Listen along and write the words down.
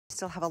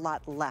Still have a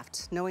lot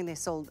left. Knowing they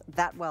sold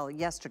that well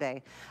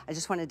yesterday, I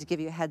just wanted to give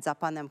you a heads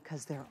up on them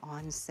because they're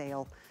on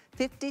sale.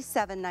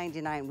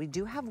 $57.99. We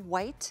do have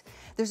white.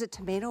 There's a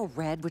tomato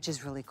red, which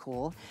is really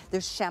cool.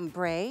 There's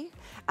chambray.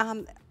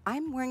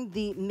 I'm wearing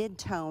the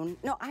mid-tone.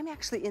 No, I'm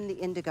actually in the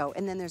indigo,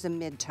 and then there's a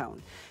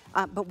mid-tone.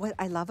 But what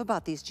I love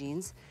about these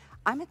jeans,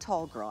 I'm a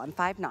tall girl, I'm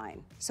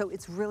 5'9", so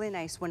it's really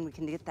nice when we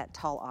can get that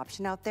tall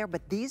option out there,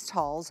 but these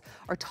talls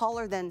are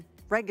taller than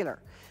regular.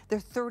 They're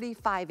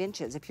 35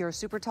 inches. If you're a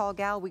super tall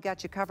gal, we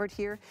got you covered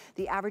here.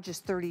 The average is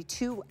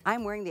 32.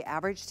 I'm wearing the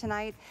average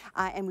tonight,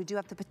 and we do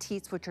have the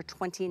petites, which are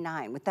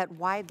 29. With that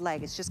wide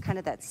leg, it's just kind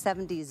of that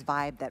 70s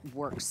vibe that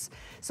works.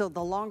 So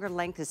the longer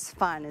length is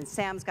fun, and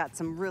Sam's got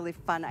some really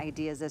fun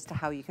ideas as to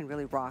how you can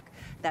really rock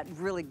that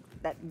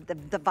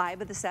the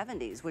vibe of the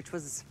 70s, which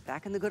was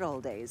back in the good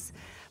old days.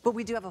 But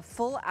we do have a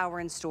full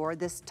hour in store.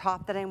 This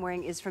top that I'm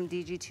wearing is from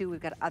DG2.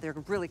 We've got other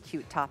really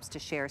cute tops to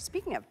share.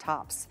 Speaking of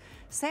tops,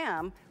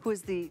 Sam, who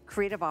is the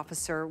creative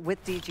officer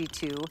with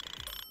DG2,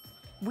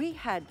 we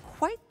had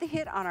quite the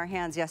hit on our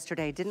hands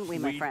yesterday, didn't we,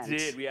 my friend? We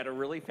did. We had a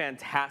really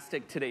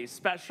fantastic today's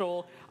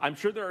special. I'm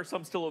sure there are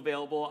some still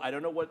available. I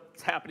don't know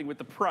what's happening with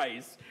the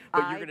price,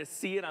 but you're going to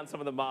see it on some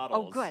of the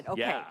models. Oh, good.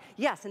 Okay. Yeah.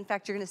 Yes, in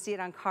fact, you're going to see it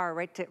on Cara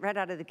right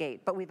out of the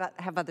gate. But we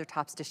have other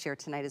tops to share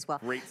tonight as well.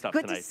 Great stuff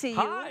good tonight. Good to see you.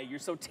 Hi, you're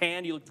so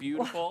tan. You look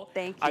beautiful. Well,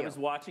 thank you. I was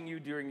watching you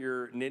during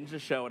your ninja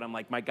show, and I'm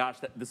like, my gosh,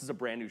 this is a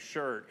brand new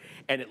shirt,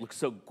 and it looks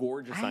so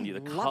gorgeous on you.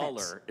 The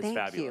color is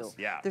fabulous.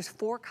 You. Yeah. There's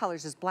 4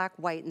 colors. There's black,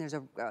 white, and there's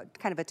a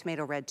kind of a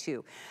tomato red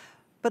too.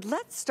 But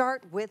let's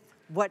start with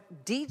what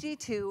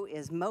DG2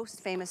 is most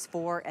famous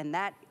for, and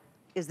that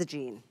is the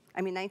jean.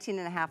 I mean,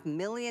 19.5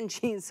 million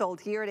jeans sold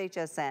here at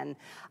HSN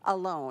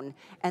alone.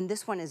 And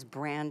this one is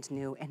brand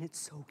new, and it's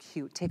so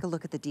cute. Take a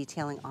look at the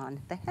detailing on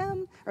the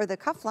hem, or the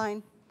cuff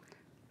line.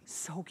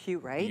 So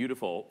cute, right?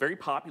 Beautiful. Very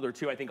popular,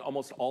 too. I think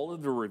almost all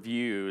of the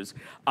reviews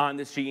on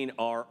this jean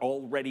are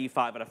already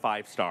 5 out of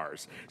 5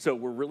 stars. So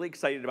we're really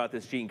excited about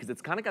this jean because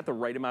it's kind of got the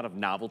right amount of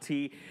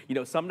novelty. You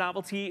know, some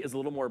novelty is a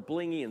little more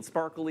blingy and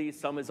sparkly.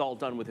 Some is all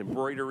done with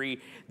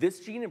embroidery. This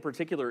jean in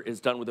particular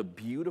is done with a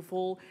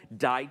beautiful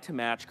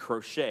dyed-to-match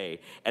crochet.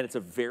 And it's a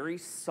very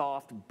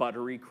soft,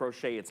 buttery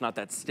crochet. It's not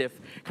that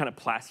stiff, kind of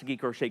plasticky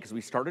crochet because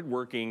we started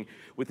working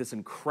with this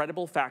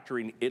incredible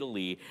factory in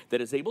Italy that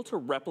is able to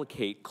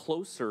replicate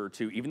closer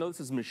to, even though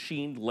this is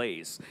machined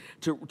lace,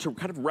 to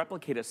kind of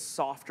replicate a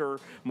softer,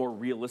 more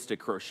realistic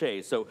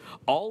crochet. So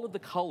all of the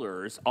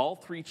colors, all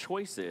 3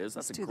 choices,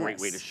 that's a great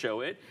way to show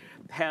it,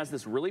 has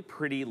this really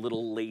pretty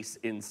little lace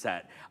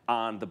inset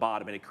on the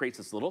bottom, and it creates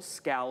this little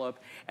scallop,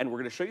 and we're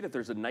gonna show you that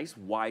there's a nice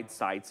wide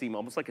side seam,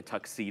 almost like a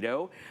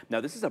tuxedo. Now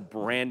this is a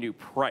brand new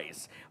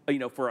price. You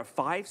know, for a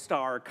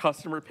 5-star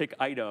customer pick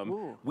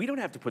item, we don't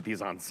have to put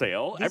these on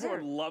sale.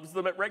 Everyone loves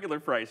them at regular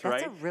price, right?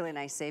 That's a really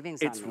nice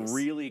savings on these. It's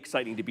really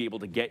exciting to be able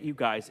to get you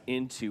guys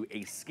into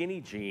a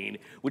skinny jean,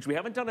 which we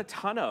haven't done a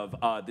ton of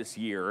this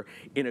year,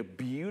 in a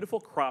beautiful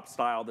crop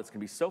style that's gonna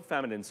be so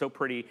feminine, so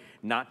pretty,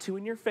 not too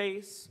in your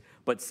face,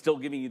 but still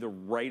giving you the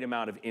right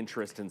amount of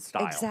interest and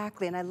style.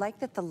 Exactly, and I like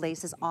that the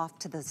lace is off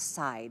to the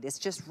side. It's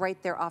just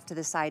right there off to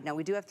the side. Now,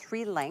 we do have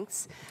 3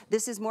 lengths.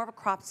 This is more of a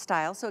cropped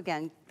style, so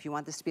again, if you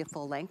want this to be a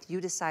full length,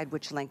 you decide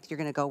which length you're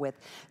gonna go with.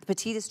 The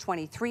petite is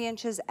 23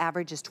 inches,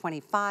 average is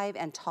 25,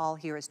 and tall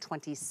here is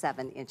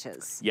 27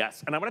 inches.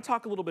 Yes, and I wanna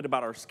talk a little bit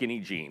about our skinny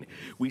jean.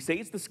 We say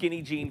it's the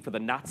skinny jean for the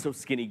not so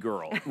skinny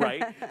girl,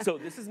 right? So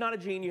this is not a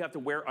jean you have to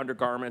wear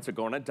undergarments or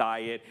go on a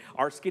diet.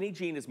 Our skinny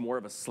jean is more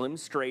of a slim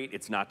straight.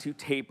 It's not too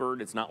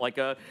tapered. It's not like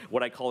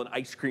what I call an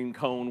ice cream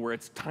cone where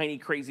it's tiny,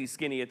 crazy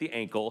skinny at the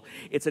ankle.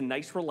 It's a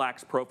nice,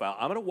 relaxed profile.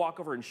 I'm gonna walk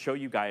over and show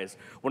you guys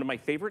one of my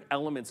favorite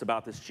elements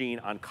about this jean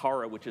on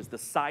Cara, which is the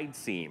side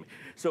seam.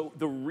 So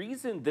the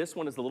reason this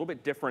one is a little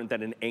bit different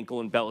than an ankle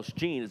embellished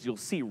jean is you'll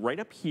see right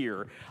up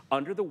here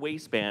under the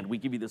waistband, we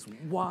give you this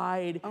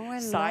wide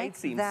side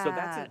seam. So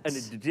that's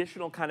an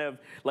additional kind of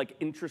like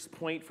interest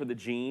point for the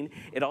jean.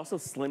 It also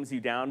slims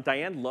you down.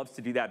 Diane loves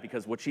to do that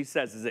because what she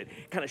says is it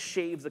kind of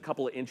shaves a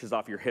couple of inches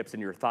off your hips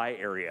and your thigh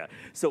area.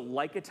 So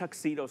like a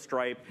tuxedo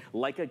stripe,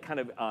 like a kind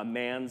of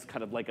man's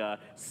kind of like a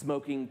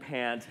smoking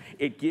pant,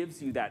 it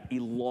gives you that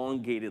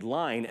elongated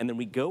line, and then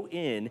we go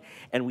in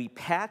and we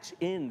patch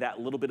in that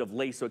little bit of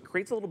lace, so it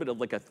creates a little bit of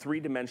like a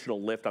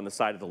 3-dimensional lift on the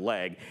side of the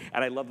leg,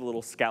 and I love the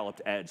little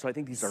scalloped edge. So I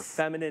think these are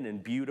feminine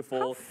and beautiful.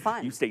 How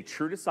fun. You stay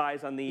true to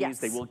size on these.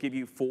 They will give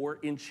you 4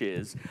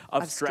 inches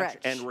of stretch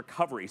and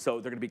recovery, so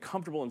they're gonna be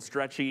comfortable and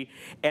stretchy,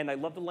 and I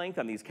love the length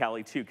on these,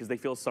 Callie, too, because they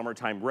feel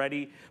summertime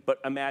ready, but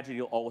imagine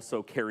you'll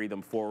also carry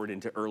them forward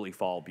into early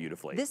fall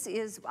beautifully. This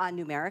is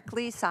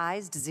numerically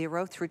sized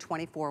 0 through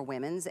 24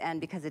 women's, and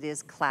because it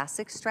is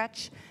classic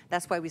stretch,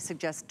 that's why we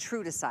suggest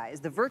true to size.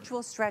 The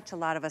virtual stretch, a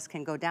lot of us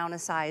can go down a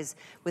size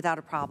without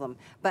a problem,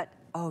 but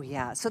oh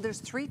yeah. So there's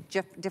 3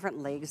 different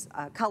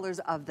colors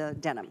of the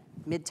denim.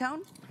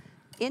 Mid-tone,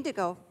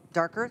 indigo,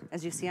 darker,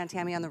 as you see on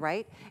Tammy on the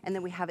right, and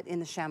then we have it in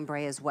the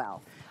chambray as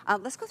well.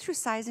 Let's go through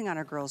sizing on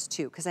our girls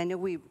too, because I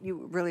know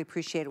you really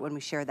appreciate it when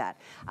we share that.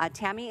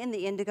 Tammy in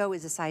the indigo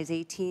is a size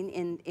 18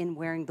 in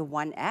wearing the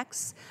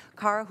 1X.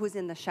 Cara, who's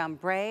in the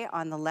chambray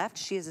on the left,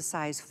 she is a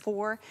size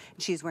 4,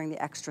 and she's wearing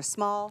the extra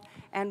small.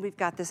 And we've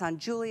got this on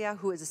Julia,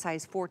 who is a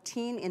size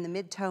 14 in the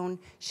mid-tone.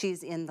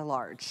 She's in the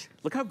large.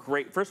 Look how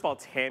great, first of all,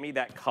 Tammy,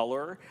 that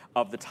color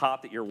of the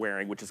top that you're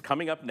wearing, which is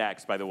coming up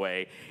next, by the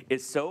way,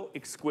 is so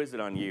exquisite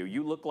on you.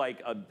 You look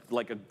like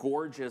a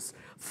gorgeous,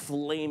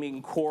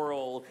 flaming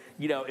coral.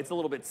 You know, it's a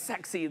little bit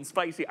sexy and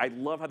spicy. I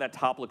love how that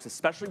top looks,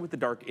 especially with the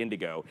dark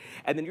indigo.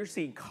 And then you're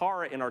seeing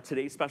Cara in our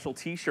Today's Special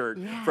t-shirt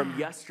from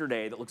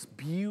yesterday that looks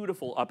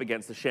beautiful up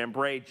against the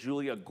chambray.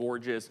 Julia,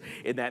 gorgeous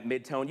in that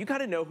mid-tone. You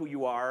gotta know who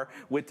you are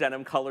with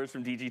denim colors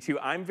from DG2.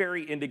 I'm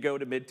very indigo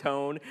to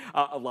mid-tone.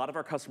 A lot of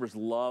our customers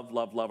love,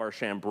 love, love our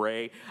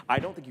chambray. I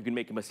don't think you can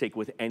make a mistake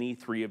with any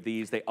 3 of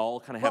these. They all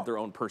kind of have their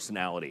own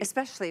personality.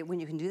 Especially when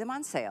you can do them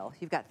on sale.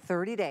 You've got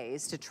 30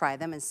 days to try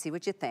them and see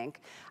what you think.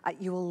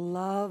 You will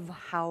love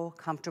how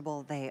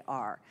comfortable they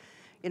are.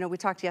 You know, we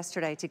talked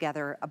yesterday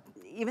together,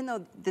 even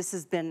though this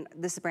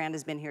brand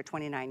has been here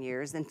 29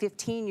 years, and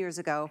 15 years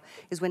ago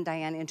is when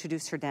Diane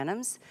introduced her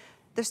denims,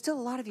 there's still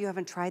a lot of you who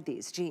haven't tried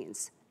these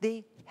jeans.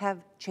 They have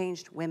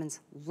changed women's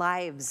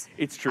lives.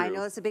 It's true. I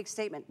know it's a big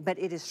statement, but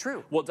it is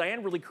true. Well,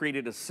 Diane really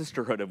created a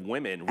sisterhood of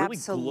women, really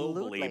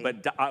globally,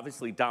 but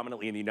obviously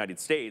dominantly in the United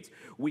States.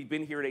 We've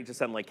been here at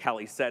HSN, like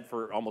Callie said,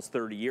 for almost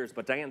 30 years,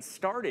 but Diane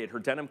started her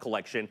denim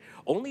collection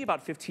only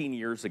about 15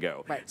 years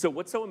ago. Right. So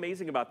what's so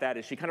amazing about that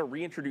is she kind of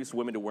reintroduced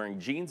women to wearing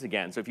jeans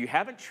again. So if you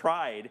haven't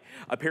tried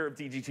a pair of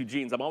DG2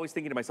 jeans, I'm always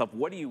thinking to myself,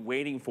 what are you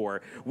waiting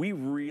for? We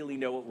really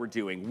know what we're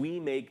doing. We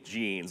make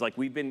jeans. Like,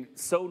 we've been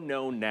so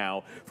known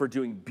now for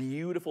doing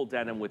beautiful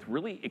denim with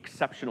really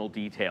exceptional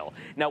detail.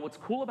 Now, what's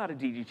cool about a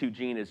DG2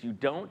 jean is you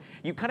kind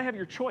of have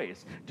your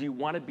choice. Do you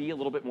want to be a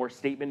little bit more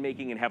statement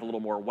making and have a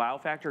little more wow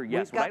factor?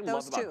 Yes, what I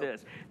love about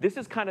this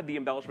is kind of the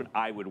embellishment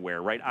I would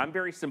wear, right? I'm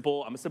very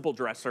simple. I'm a simple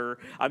dresser.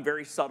 I'm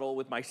very subtle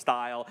with my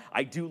style.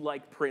 I do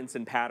like prints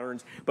and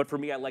patterns, but for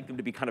me, I like them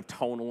to be kind of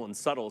tonal and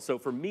subtle. So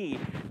for me,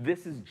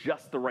 this is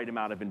just the right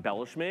amount of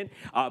embellishment,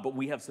 but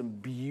we have some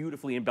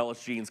beautifully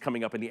embellished jeans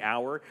coming up in the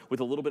hour with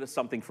a little bit of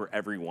something for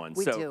everyone.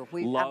 We do.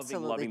 We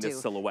loving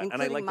this silhouette.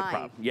 Including and I like mine, the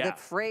crop. Yeah. The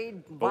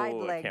frayed wide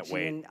leg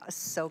jean.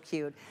 So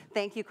cute.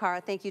 Thank you, Cara.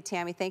 Thank you,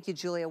 Tammy. Thank you,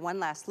 Julia. One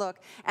last look.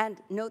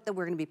 And note that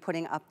we're going to be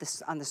putting up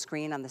this on the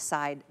screen on the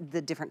side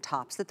the different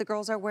tops that the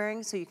girls are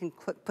wearing, so you can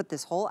put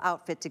this whole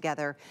outfit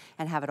together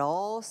and have it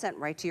all sent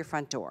right to your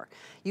front door.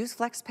 Use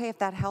FlexPay if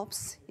that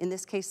helps. In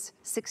this case,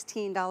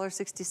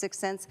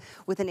 $16.66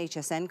 with an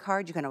HSN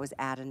card. You can always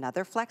add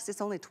another flex.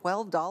 It's only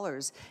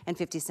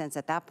 $12.50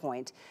 at that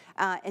point.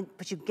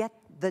 But you get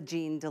the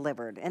jean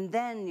delivered, and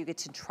then you get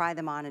to try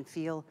them on and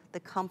feel the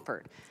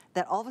comfort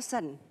that all of a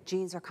sudden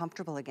jeans are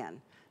comfortable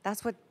again.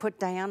 That's what put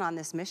Diane on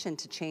this mission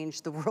to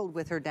change the world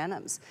with her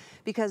denims,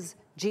 because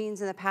jeans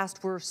in the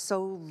past were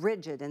so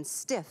rigid and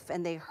stiff,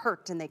 and they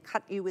hurt and they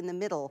cut you in the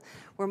middle,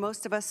 where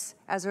most of us,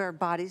 as our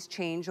bodies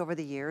change over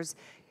the years,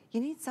 you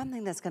need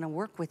something that's going to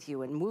work with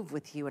you and move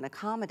with you and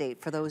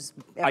accommodate for those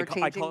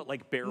ever-changing I call it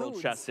like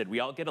barrel-chested. We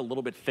all get a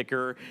little bit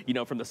thicker, you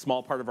know, from the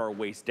small part of our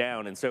waist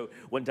down. And so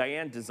when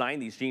Diane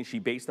designed these jeans, she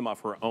based them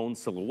off her own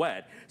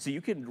silhouette. So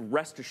you can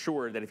rest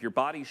assured that if your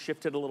body's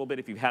shifted a little bit,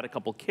 if you've had a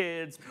couple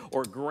kids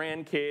or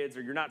grandkids,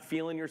 or you're not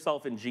feeling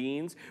yourself in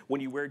jeans,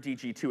 when you wear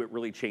DG2, it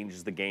really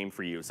changes the game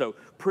for you. So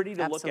pretty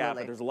to look at,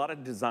 but there's a lot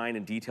of design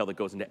and detail that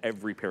goes into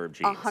every pair of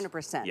jeans.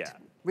 100%. Yeah.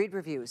 Read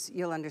reviews,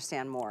 you'll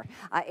understand more.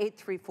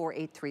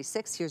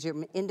 834-836, here's your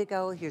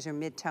indigo, here's your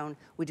mid-tone.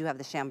 We do have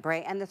the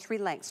chambray and the 3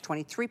 lengths,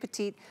 23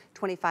 petite,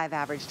 25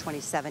 average,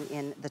 27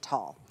 in the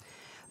tall.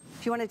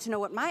 If you wanted to know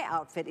what my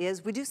outfit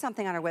is, we do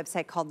something on our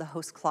website called the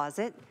Host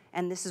Closet,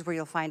 and this is where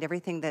you'll find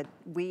everything that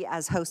we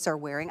as hosts are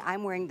wearing.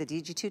 I'm wearing the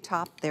DG2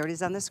 top, there it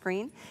is on the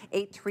screen,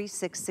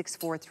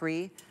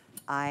 836643.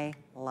 I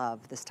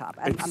love this top.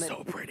 It's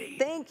so pretty.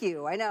 Thank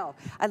you, I know.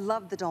 I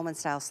love the dolman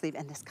style sleeve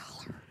and this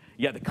color.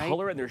 Yeah, the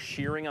color, and they're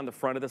shearing on the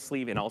front of the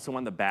sleeve and also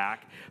on the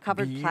back.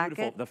 Covered beautiful.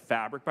 placket. The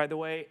fabric, by the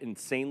way,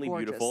 insanely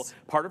beautiful.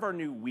 Part of our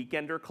new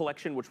Weekender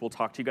collection, which we'll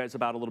talk to you guys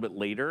about a little bit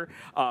later,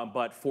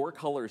 but 4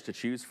 colors to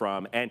choose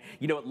from. And,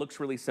 you know, it looks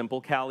really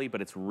simple, Callie,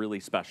 but it's really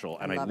special.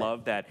 And I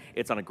love that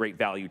it's on a great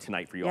value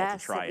tonight for you all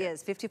to try it.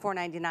 Yes, it is.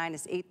 $54.99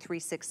 is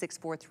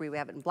 836643. We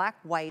have it in black,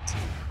 white,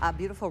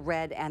 beautiful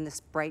red, and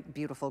this bright,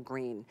 beautiful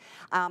green.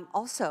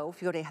 Also,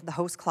 if you go to the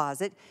Host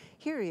Closet,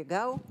 here you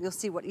go. You'll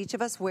see what each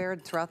of us wear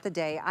throughout the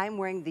day. I'm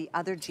wearing the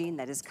other jean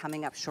that is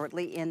coming up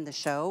shortly in the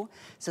show.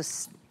 So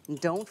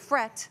don't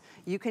fret.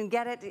 You can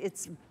get it.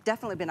 It's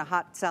definitely been a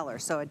hot seller,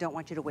 so I don't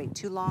want you to wait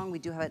too long. We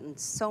do have it in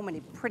so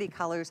many pretty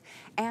colors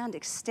and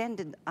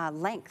extended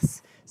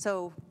lengths.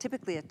 So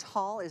typically a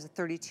tall is a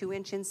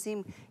 32-inch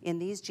inseam. In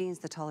these jeans,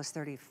 the tall is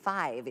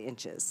 35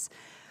 inches.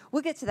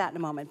 We'll get to that in a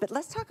moment, but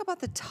let's talk about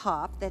the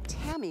top that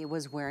Tammy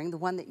was wearing, the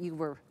one that you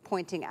were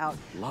pointing out.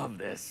 Love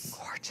this.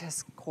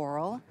 Gorgeous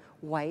coral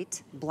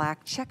white,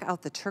 black. Check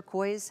out the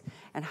turquoise.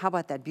 And how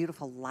about that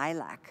beautiful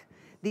lilac?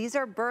 These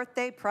are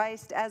birthday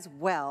priced as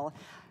well.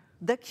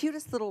 The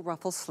cutest little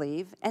ruffle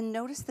sleeve, and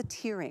notice the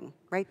tiering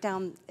right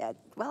down at,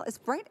 well, it's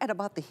right at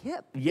about the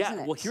hip, yeah, isn't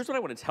it? well, here's what I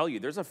want to tell you.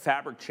 There's a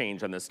fabric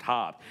change on this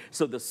top.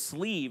 So the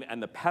sleeve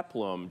and the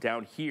peplum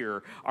down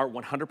here are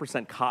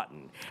 100%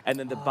 cotton. And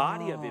then the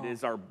body of it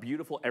is our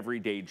beautiful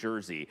everyday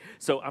jersey.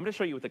 So I'm going to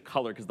show you with the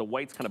color because the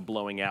white's kind of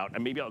blowing out.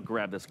 And maybe I'll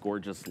grab this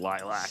gorgeous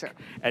lilac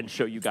and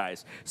show you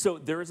guys. So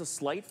there is a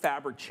slight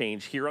fabric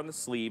change here on the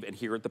sleeve and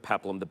here at the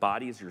peplum. The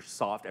body is your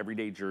soft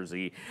everyday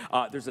jersey.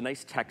 There's a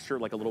nice texture,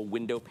 like a little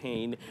window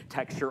pane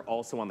texture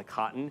also on the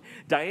cotton.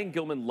 Diane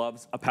Gilman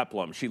loves a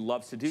peplum. She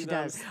loves to do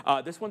them.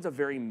 This one's a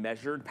very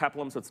measured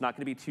peplum, so it's not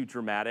going to be too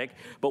dramatic.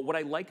 But what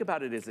I like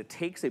about it is it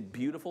takes a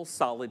beautiful,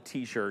 solid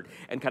t-shirt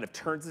and kind of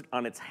turns it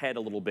on its head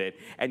a little bit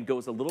and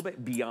goes a little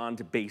bit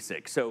beyond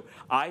basic. So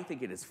I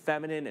think it is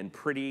feminine and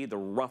pretty. The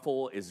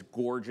ruffle is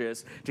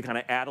gorgeous to kind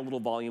of add a little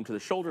volume to the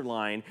shoulder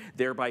line,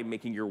 thereby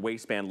making your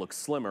waistband look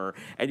slimmer.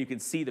 And you can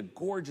see the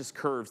gorgeous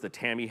curves that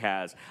Tammy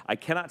has. I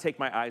cannot take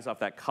my eyes off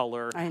that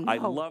color. I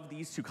love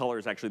these two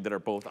colors, actually, that are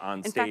both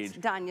on stage.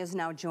 In fact, Danya's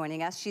now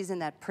joining us. She's in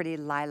that pretty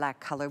lilac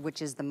color,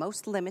 which is the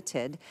most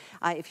limited.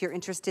 If you're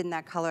interested in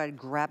that color, I'd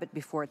grab it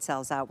before it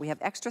sells out. We have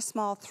extra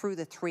small through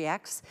the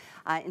 3X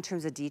in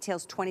terms of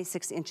details,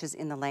 26 inches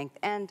in the length,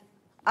 and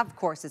of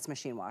course, it's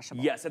machine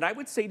washable. Yes, and I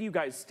would say to you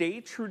guys,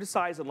 stay true to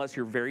size unless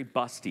you're very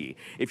busty.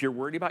 If you're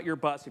worried about your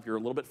bust, if you're a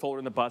little bit fuller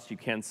in the bust, you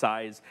can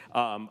size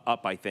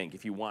up, I think,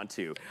 if you want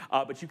to.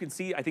 But you can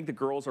see, I think the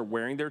girls are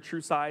wearing their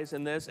true size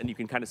in this, and you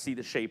can kind of see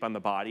the shape on the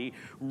body.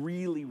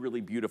 Really,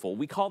 really beautiful.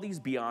 We call these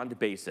beyond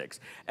basics.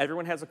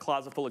 Everyone has a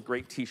closet full of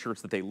great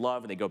t-shirts that they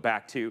love and they go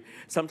back to.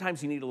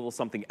 Sometimes you need a little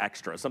something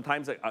extra.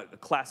 Sometimes a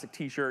classic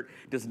t-shirt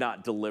does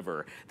not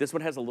deliver. This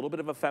one has a little bit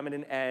of a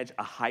feminine edge,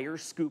 a higher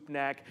scoop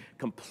neck,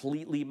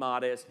 completely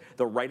modest,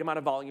 the right amount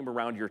of volume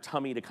around your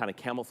tummy to kind of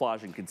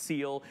camouflage and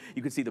conceal.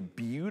 You can see the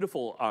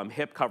beautiful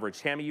hip coverage.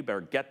 Tammy, you better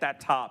get that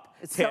top.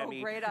 It's Tammy,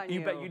 so great on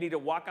you. You need to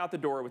walk out the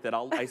door with it.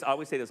 I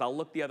always say this, I'll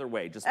look the other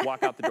way. Just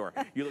walk out the door.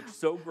 You look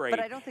so great.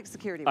 But I don't think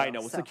security will. I know.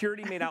 Well,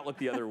 security may not look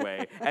the other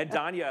way. And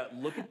Danya,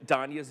 look at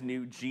Danya's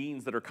new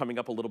jeans that are coming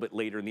up a little bit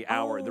later in the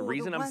hour. The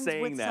reason I'm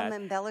saying that,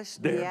 some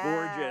embellished, they're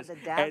gorgeous. The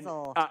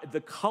dazzle. And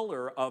the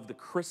color of the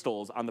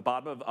crystals on the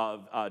bottom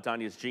of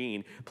Danya's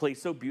jean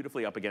plays so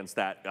beautifully up against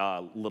that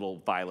little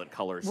violet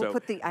color. We'll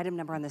put the item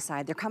number on the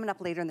side. They're coming up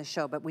later in the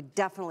show, but we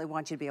definitely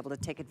want you to be able to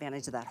take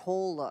advantage of that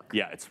whole look.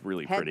 Yeah, it's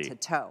really pretty.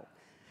 Head to toe.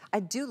 I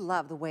do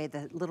love the way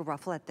the little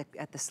ruffle at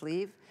the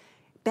sleeve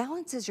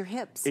balances your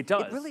hips. It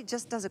does. It really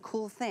just does a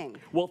cool thing.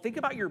 Well, think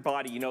about your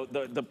body. You know,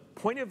 the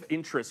point of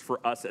interest for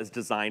us as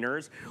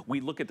designers, we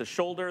look at the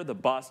shoulder, the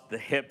bust, the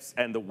hips,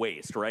 and the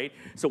waist, right?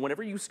 So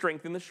whenever you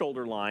strengthen the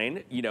shoulder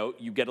line, you know,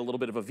 you get a little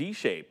bit of a V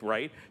shape,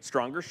 right?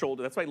 Stronger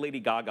shoulder. That's why Lady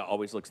Gaga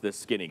always looks this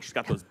skinny. She's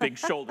got those big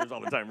shoulders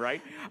all the time,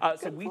 right?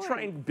 So we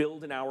try and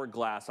build an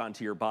hourglass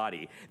onto your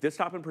body. This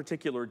top in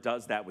particular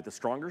does that with a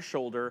stronger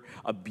shoulder,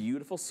 a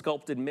beautiful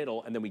sculpted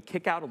middle, and then we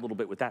kick out a little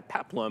bit with that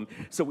peplum.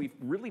 So we've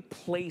really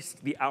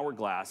placed the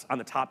hourglass on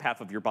the top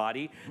half of your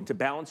body to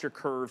balance your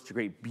curves, to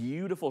create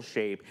beautiful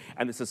shape.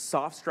 And this is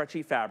soft,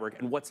 stretchy fabric.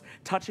 And what's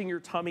touching your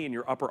tummy and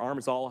your upper arm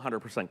is all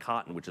 100%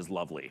 cotton, which is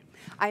lovely.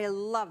 I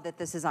love that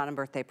this is on a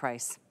birthday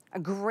price. A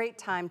great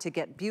time to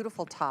get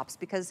beautiful tops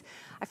because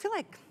I feel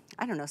like,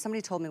 I don't know,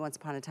 somebody told me once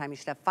upon a time you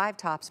should have 5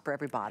 tops for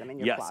every bottom in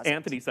your closet. Yes,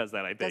 Anthony says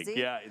that, I think. Does he?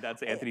 Yeah,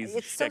 that's Anthony's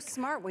It's shtick. so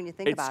smart when you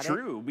think about it. It's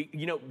true.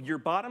 You know, your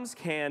bottoms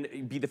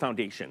can be the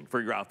foundation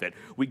for your outfit.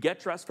 We get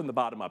dressed from the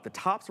bottom up. The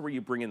tops are where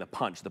you bring in the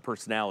punch, the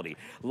personality.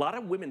 A lot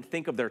of women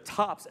think of their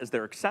tops as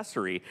their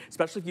accessory,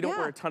 especially if you don't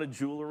wear a ton of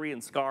jewelry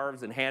and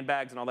scarves and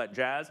handbags and all that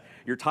jazz.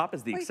 Your top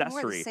is the accessory.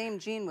 You can wear the same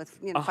jean with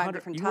 5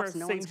 different tops.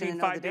 No one's going to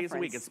know the difference. You wear the same jean 5 days a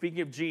week. And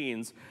speaking of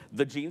jeans,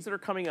 the jeans that are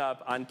coming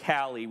up on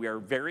Cali, we are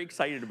very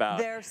excited about.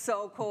 They're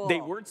so cool. They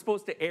weren't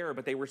supposed to air,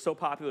 but they were so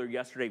popular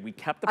yesterday. We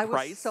kept the price.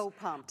 I was so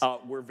pumped.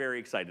 We're very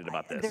excited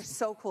about this. They're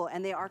so cool,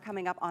 and they are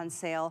coming up on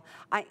sale.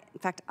 In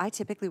fact, I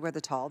typically wear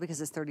the tall because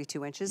it's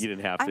 32 inches. You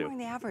didn't have to. I'm wearing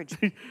the average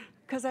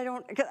because I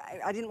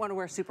didn't want to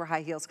wear super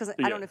high heels because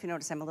I don't know if you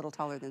noticed, I'm a little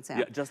taller than Sam.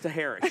 Yeah, just a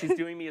hair. She's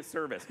doing me a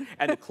service,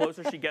 and the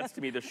closer she gets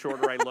to me, the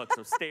shorter I look.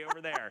 So stay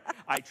over there.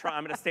 I'm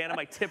going to stand on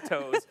my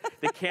tiptoes.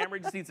 The camera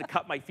just needs to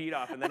cut my feet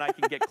off, and then I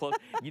can get close.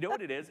 You know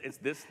what it is? It's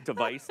this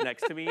device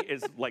next to me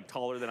is like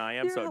taller than I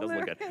am, so it doesn't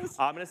look good.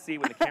 I'm going to see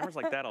when the camera's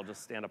like that. I'll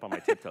just stand up on my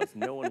tiptoes.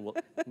 No one will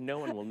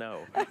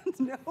know.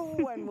 No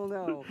one will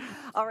know.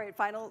 All right,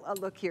 final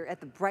look here at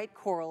the bright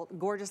coral,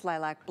 gorgeous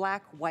lilac,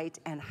 black, white,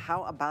 and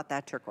how about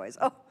that turquoise?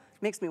 Oh,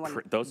 makes me want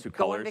to those two go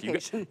colors. on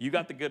vacation. You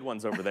got the good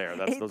ones over there.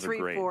 Those are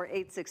great.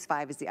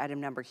 834-865 is the item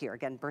number here.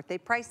 Again, birthday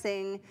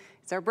pricing.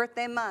 It's our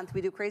birthday month.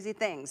 We do crazy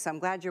things, so I'm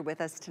glad you're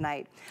with us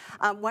tonight.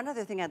 One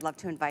other thing I'd love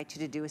to invite you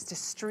to do is to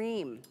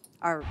stream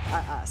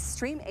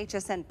Stream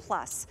HSN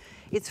Plus.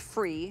 It's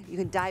free. You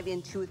can dive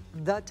into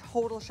the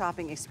total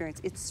shopping experience.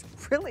 It's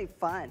really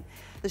fun.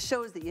 The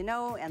shows that you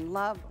know and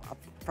love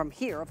from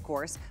here, of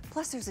course,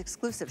 plus there's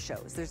exclusive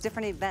shows. There's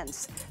different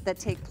events that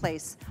take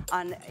place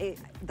on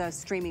the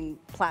streaming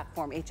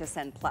platform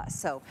HSN Plus.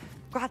 So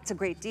lots of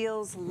great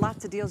deals,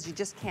 lots of deals you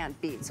just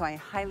can't beat. So I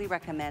highly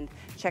recommend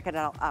check it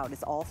out.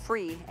 It's all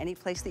free, any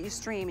place that you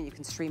stream, and you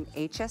can stream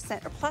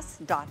HSN or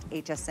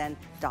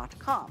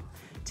plus.hsn.com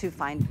to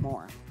find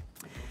more.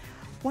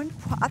 One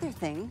other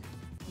thing,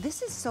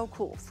 this is so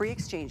cool, free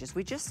exchanges.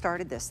 We just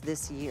started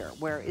this year,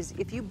 whereas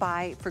if you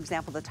buy, for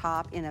example, the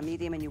top in a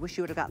medium and you wish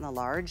you would have gotten the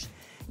large,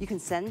 you can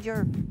send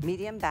your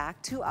medium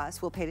back to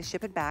us. We'll pay to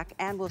ship it back,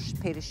 and we'll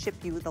pay to ship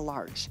you the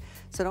large.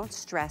 So don't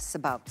stress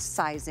about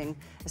sizing,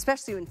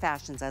 especially in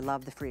fashions. I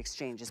love the free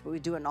exchanges, but we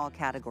do it in all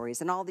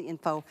categories, and all the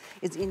info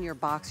is in your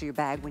box or your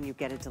bag when you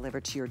get it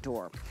delivered to your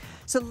door.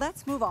 So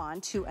let's move on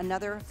to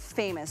another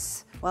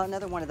famous, well,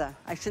 another one of the,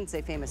 I shouldn't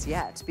say famous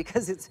yet,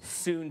 because it's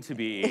soon to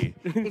be.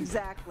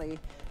 Exactly.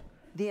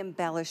 The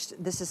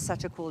embellished, this is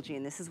such a cool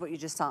jean. This is what you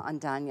just saw on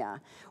Danya.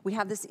 We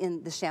have this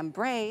in the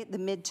chambray, the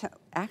mid-tone,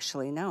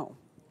 actually, no.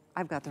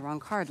 I've got the wrong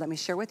card. Let me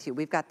share with you.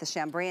 We've got the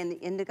chambray and the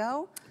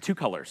indigo. 2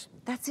 colors.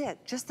 That's it,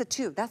 just the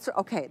 2. That's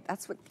okay.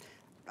 That's what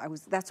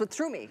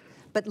threw me.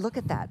 But look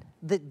at that.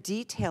 The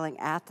detailing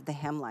at the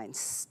hemline,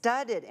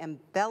 studded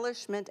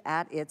embellishment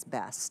at its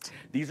best.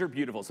 These are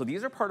beautiful. So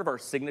these are part of our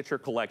signature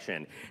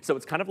collection. So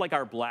it's kind of like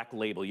our black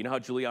label. You know how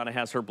Juliana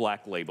has her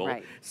black label?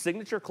 Right.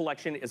 Signature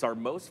collection is our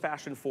most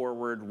fashion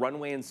forward,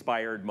 runway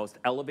inspired, most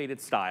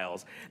elevated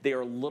styles. They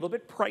are a little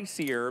bit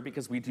pricier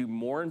because we do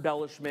more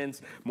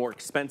embellishments, more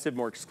expensive,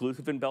 more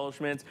exclusive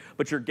embellishments,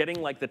 but you're getting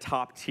like the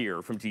top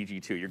tier from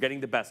DG2. You're getting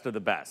the best of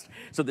the best.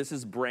 So this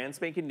is brand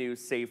spanking new,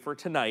 save for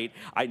tonight.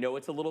 I know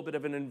it's a little bit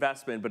of an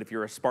investment, but if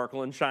you're a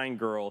sparkle and shine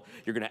girl,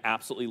 you're gonna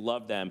absolutely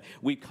love them.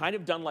 We've kind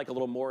of done like a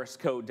little Morse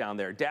code down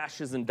there,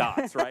 dashes and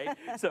dots, right?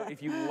 So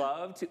if you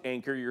love to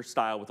anchor your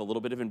style with a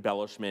little bit of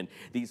embellishment,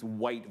 these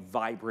white,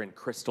 vibrant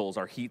crystals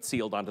are heat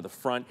sealed onto the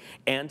front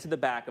and to the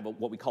back of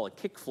what we call a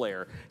kick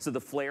flare. So the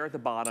flare at the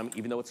bottom,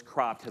 even though it's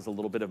cropped, has a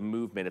little bit of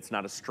movement. It's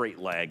not a straight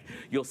leg.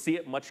 You'll see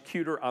it much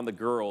cuter on the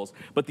girls,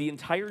 but the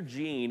entire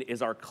jean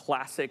is our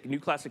classic, new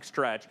classic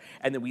stretch,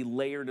 and then we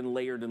layered and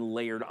layered and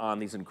layered on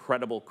these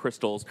incredible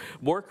crystals.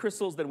 More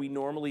crystals than we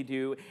normally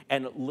do,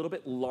 and a little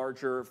bit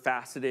larger,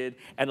 faceted,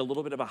 and a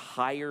little bit of a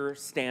higher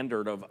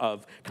standard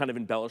of kind of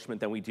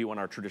embellishment than we do on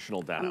our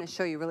traditional denim. I'm going to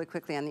show you really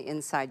quickly on the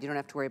inside. You don't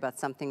have to worry about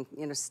something,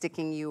 you know,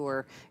 sticking you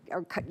or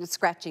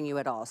scratching you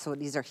at all. So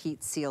these are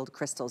heat sealed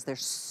crystals. They're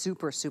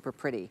super, super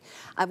pretty.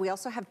 We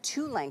also have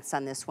 2 lengths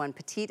on this one.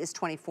 Petite is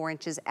 24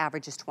 inches,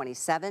 average is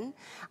 27,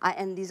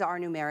 and these are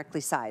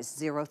numerically sized,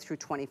 0 through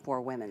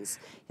 24 women's.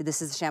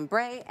 This is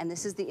chambray, and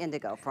this is the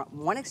indigo, from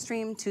one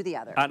extreme to the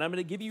other. And I'm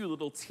going to give you a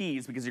little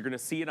tease because you're going to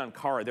see it on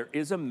Cara. There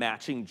is a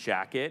matching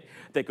jacket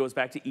that goes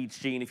back to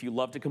each jean. If you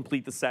love to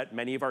complete the set,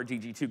 many of our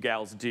DG2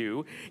 gals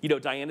do. You know,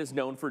 Diane is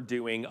known for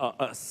doing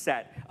a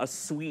set, a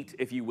suite,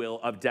 if you will,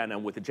 of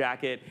denim with a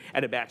jacket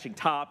and a matching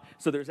top.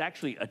 So there's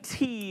actually a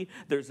tee,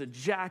 there's a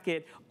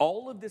jacket.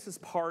 All of this is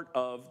part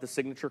of the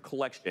signature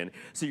collection.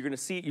 So you're going to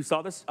see, you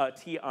saw this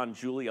tee on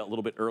Julia a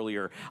little bit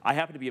earlier. I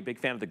happen to be a big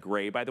fan of the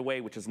gray, by the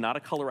way, which is not a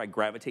color I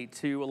gravitate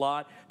to a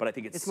lot, but I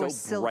think it's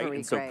so bright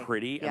and so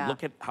pretty. Yeah. And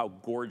look at how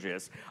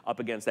gorgeous up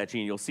against that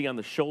jean. You'll see on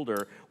the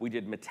shoulder, we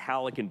did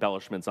metallic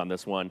embellishments on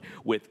this one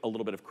with a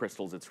little bit of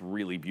crystals. It's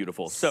really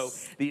beautiful. So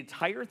the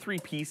entire 3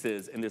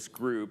 pieces in this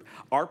group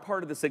are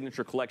part of the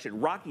signature collection.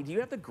 Rocky, do you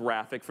have the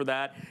graphic for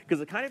that?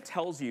 Because it kind of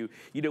tells you,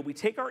 you know, we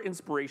take our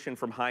inspiration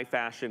from high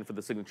fashion for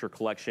the signature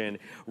collection,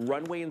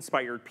 runway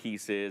inspired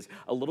pieces,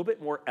 a little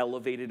bit more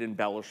elevated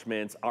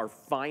embellishments, our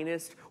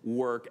finest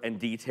work and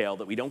detail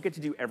that we don't get to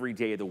do every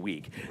day of the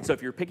week. So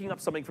if you're picking up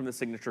something from the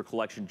signature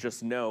collection,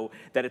 just know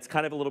that it's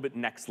kind of a little bit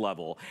next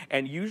level.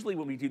 And usually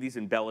when we do these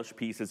embellished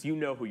pieces, you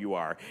know who you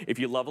are. If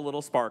you love a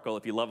little sparkle,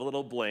 if you love a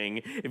little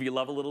bling, if you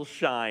love a little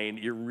shine,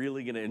 you're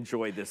really gonna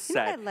enjoy this set.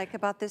 You know what I like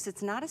about this?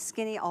 It's not a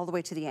skinny all the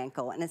way to the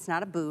ankle, and it's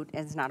not a boot,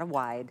 and it's not a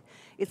wide.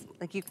 It's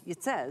like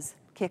it says,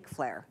 kick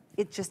flare.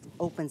 It just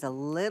opens a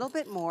little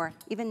bit more,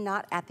 even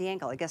not at the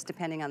ankle, I guess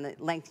depending on the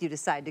length you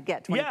decide to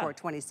get, 24,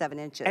 27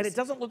 inches. And it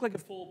doesn't look like a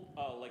full,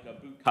 like a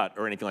boot cut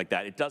or anything like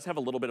that. It does have a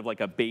little bit of like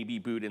a baby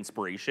boot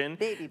inspiration.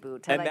 Baby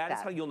boot, I like that. And that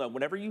is how you'll know.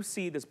 Whenever you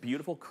see this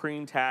beautiful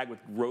cream tag with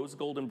rose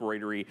gold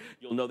embroidery,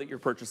 you'll know that you're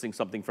purchasing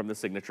something from the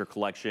signature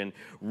collection.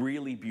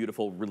 Really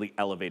beautiful, really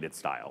elevated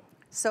style.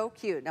 So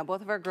cute. Now,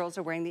 both of our girls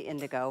are wearing the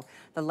indigo.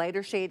 The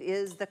lighter shade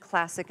is the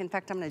classic. In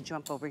fact, I'm going to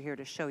jump over here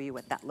to show you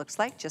what that looks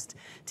like, just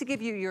to give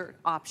you your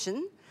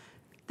option.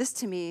 This,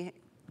 to me,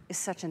 is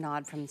such a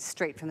nod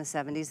straight from the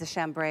 70s, the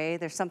chambray.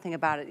 There's something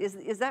about it.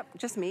 Is that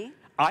just me?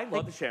 I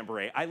love the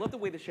chambray. I love the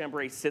way the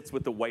chambray sits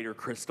with the whiter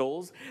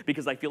crystals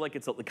because I feel like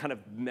it kind of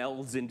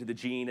melds into the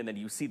jean and then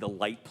you see the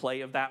light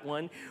play of that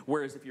one.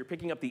 Whereas if you're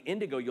picking up the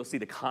indigo, you'll see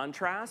the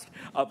contrast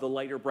of the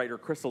lighter, brighter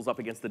crystals up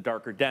against the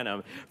darker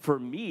denim. For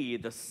me,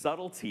 the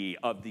subtlety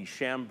of the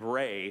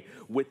chambray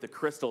with the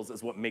crystals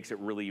is what makes it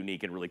really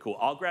unique and really cool.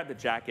 I'll grab the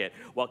jacket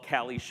while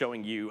Callie's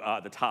showing you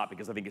the top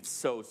because I think it's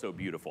so, so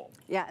beautiful.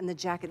 Yeah, and the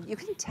jacket, you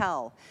can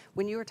tell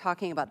when you were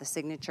talking about the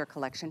signature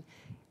collection,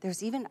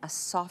 there's even a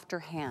softer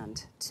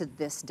hand to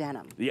this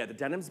denim. Yeah, the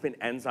denim's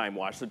been enzyme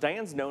washed. So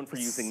Diane's known for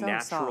using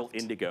natural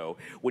indigo.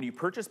 When you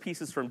purchase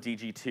pieces from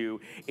DG2,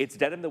 it's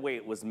denim the way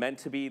it was meant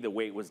to be, the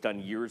way it was done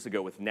years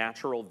ago with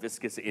natural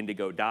viscous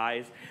indigo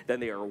dyes. Then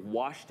they are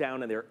washed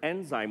down and they're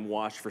enzyme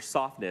washed for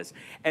softness.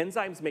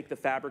 Enzymes make the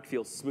fabric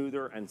feel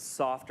smoother and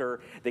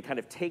softer. They kind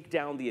of take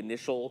down the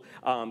initial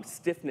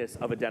stiffness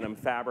of a denim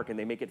fabric and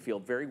they make it feel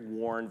very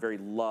worn, very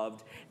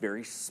loved,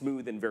 very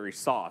smooth and very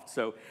soft.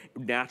 So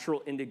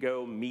natural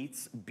indigo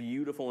meets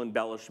beautiful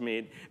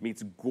embellishment,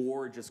 meets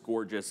gorgeous,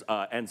 gorgeous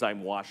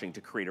enzyme washing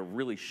to create a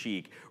really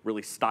chic,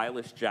 really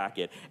stylish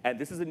jacket. And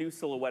this is a new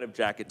silhouette of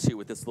jacket too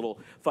with this little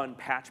fun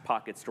patch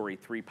pocket story,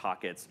 3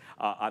 pockets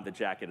on the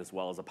jacket as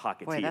well as a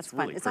pocket tee. That's it's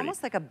really fun. It's pretty.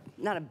 almost like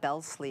not a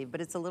bell sleeve,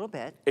 but it's a little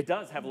bit. It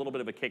does have a little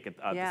bit of a kick at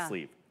the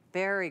sleeve.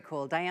 Very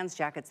cool. Diane's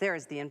jackets, there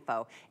is the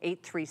info,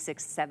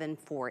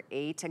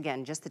 836748.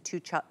 Again, just the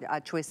 2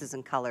 choices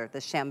in color, the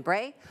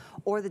chambray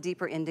or the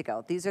deeper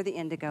indigo. These are the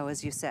indigo,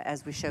 as you said,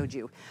 as we showed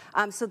you.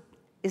 So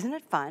isn't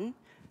it fun?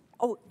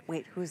 Oh,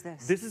 wait, who's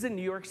this? This is in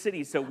New York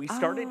City. So we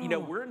started, you know,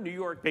 we're a New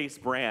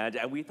York-based brand,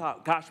 and we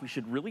thought, gosh, we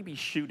should really be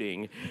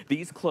shooting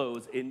these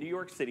clothes in New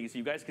York City so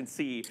you guys can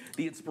see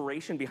the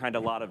inspiration behind a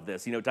lot of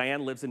this. You know,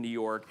 Diane lives in New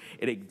York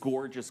in a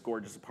gorgeous,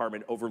 gorgeous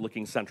apartment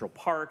overlooking Central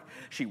Park.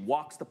 She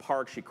walks the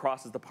park, she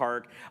crosses the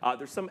park.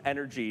 There's some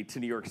energy to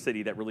New York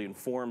City that really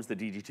informs the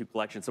DG2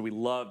 collection, so we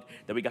loved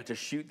that we got to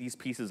shoot these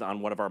pieces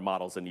on one of our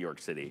models in New York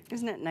City.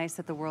 Isn't it nice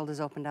that the world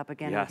has opened up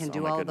again? Yes, We can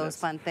do all those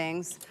fun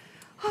things.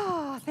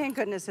 Oh, thank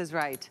goodness is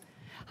right.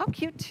 How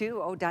cute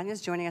too. Oh, Danya's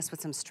joining us with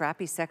some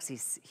strappy, sexy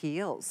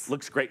heels.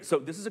 Looks great. So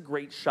this is a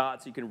great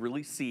shot so you can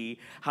really see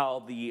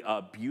how the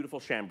beautiful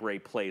chambray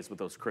plays with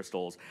those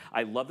crystals.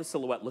 I love the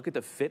silhouette. Look at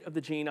the fit of the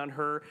jean on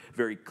her.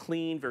 Very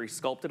clean, very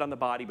sculpted on the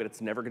body, but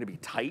it's never gonna be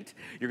tight.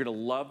 You're gonna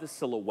love the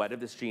silhouette of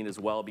this jean as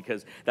well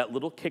because that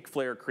little kick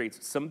flare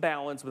creates some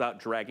balance without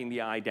dragging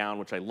the eye down,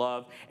 which I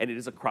love. And it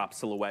is a crop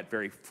silhouette,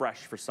 very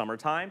fresh for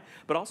summertime,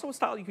 but also a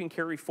style you can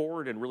carry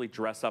forward and really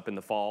dress up in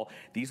the fall.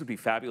 These would be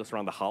fabulous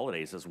around the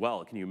holidays as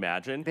well. Can you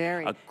imagine?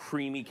 Very. A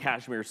creamy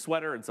cashmere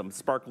sweater and some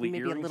sparkly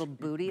earrings. Maybe a little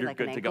booty, You're like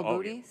an ankle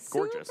booty.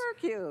 Gorgeous. Super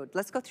cute.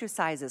 Let's go through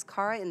sizes.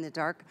 Cara in the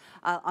dark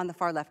on the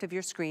far left of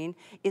your screen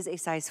is a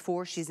size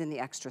 4. She's in the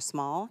extra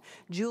small.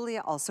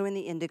 Julia also in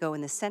the indigo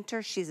in the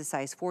center. She's a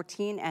size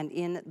 14 and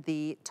in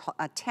the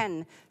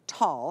 10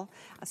 tall.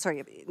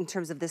 Sorry, in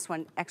terms of this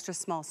one, extra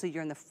small. So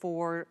you're in the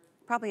 4,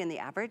 probably in the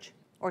average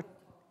or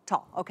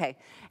tall, okay.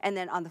 And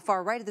then on the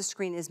far right of the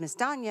screen is Miss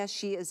Danya.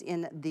 She is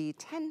in the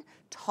 10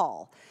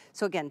 tall.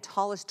 So again,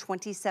 tall is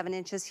 27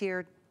 inches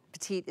here,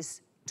 petite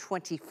is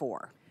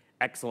 24.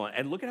 Excellent.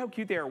 And look at how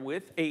cute they are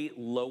with a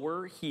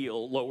lower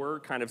heel,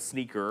 lower kind of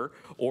sneaker,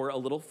 or a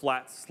little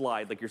flat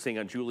slide like you're seeing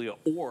on Julia,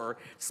 or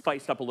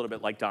spiced up a little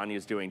bit like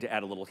Danya's doing to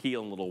add a little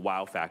heel and a little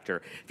wow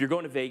factor. If you're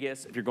going to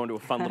Vegas, if you're going to a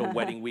fun little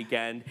wedding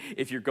weekend,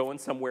 if you're going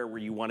somewhere where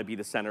you want to be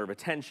the center of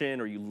attention,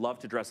 or you love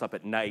to dress up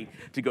at night,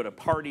 to go to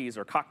parties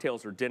or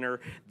cocktails or dinner,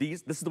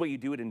 this is the way you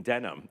do it in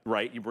denim,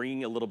 right? You're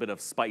bringing a little bit of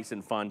spice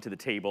and fun to the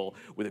table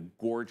with a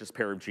gorgeous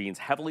pair of jeans,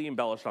 heavily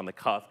embellished on the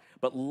cuff,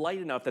 but light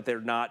enough that they're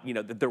not, you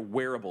know, that they're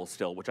wearable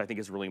still, which I think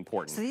is really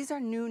important. So these are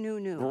new.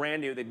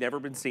 Brand new, they've never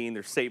been seen.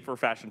 They're safe for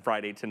Fashion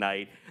Friday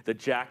tonight. The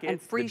jacket,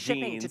 and free the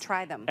shipping jeans, to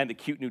try them. And the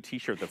cute new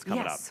t-shirt that's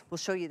coming up. Yes, we'll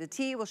show you the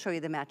tee, we'll show you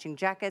the matching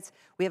jackets.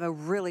 We have a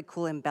really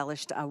cool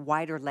embellished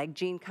wider leg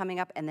jean coming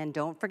up. And then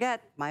don't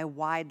forget, my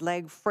wide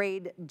leg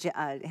frayed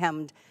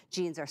hemmed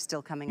jeans are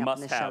still coming up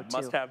in the show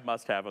too.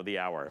 Must have of the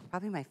hour.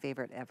 Probably my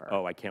favorite ever.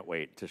 Oh, I can't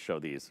wait to show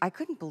these. I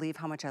couldn't believe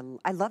how much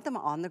I loved them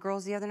on the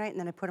girls the other night, and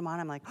then I put them on,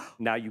 I'm like, oh.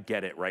 Now you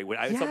get it, right?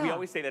 So we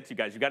always say that to you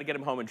guys. You got to get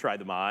them home and try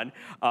them on.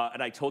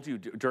 And I told you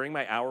during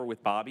my hour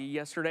with Bobby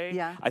yesterday,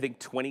 I think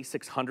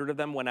 2,600 of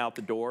them went out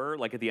the door,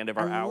 like at the end of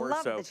our hour. I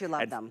love that you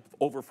love them.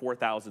 Over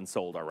 4,000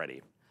 sold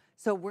already.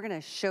 So we're going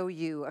to show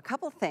you a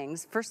couple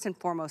things. First and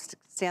foremost,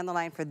 stay on the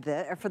line for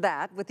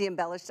that with the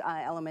embellished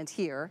element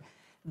here.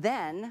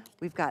 Then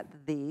we've got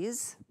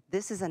these.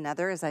 This is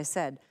another, as I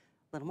said,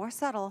 a little more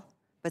subtle,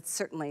 but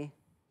certainly,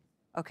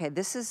 okay,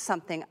 this is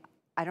something,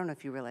 I don't know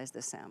if you realize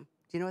this, Sam.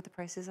 Do you know what the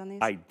price is on these?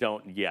 I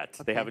don't yet.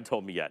 Okay. They haven't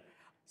told me yet.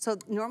 So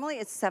normally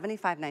it's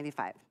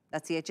 $75.95.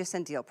 That's the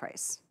HSN deal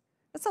price.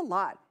 That's a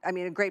lot. I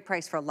mean, a great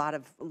price for a lot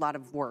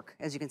of work,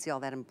 as you can see all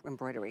that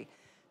embroidery.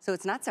 So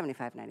it's not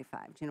 $75.95. Do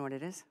you know what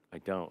it is? I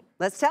don't.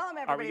 Let's tell them,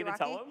 everybody. Are we going to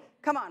tell them?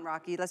 Come on,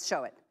 Rocky. Let's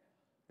show it.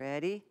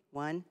 Ready?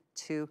 1,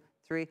 2,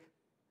 3.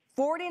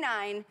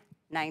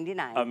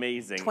 $49.99.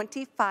 Amazing.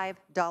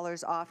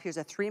 $25 off. Here's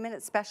a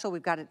 3-minute special.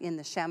 We've got it in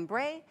the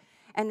chambray.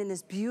 and in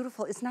this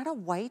beautiful, it's not a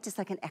white, it's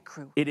like an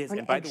ecru. It is,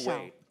 and by the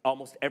way,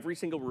 almost every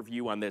single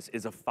review on this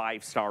is a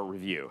 5-star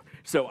review.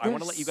 So I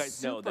want to let you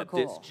guys know that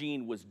this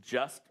jean was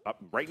just,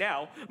 right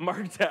now,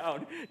 marked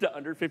down to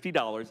under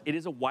 $50. It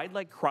is a wide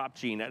leg crop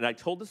jean, and I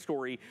told the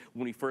story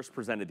when we first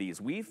presented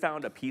these. We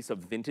found a piece of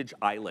vintage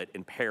eyelet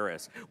in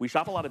Paris. We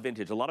shop a lot of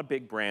vintage. A lot of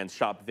big brands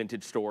shop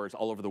vintage stores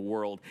all over the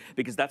world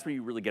because that's where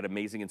you really get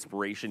amazing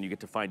inspiration. You get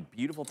to find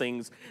beautiful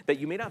things that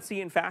you may not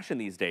see in fashion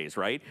these days,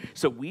 right?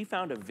 So we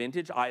found a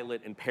vintage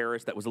eyelet in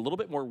Paris that was a little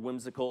bit more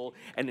whimsical,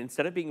 and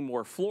instead of being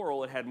more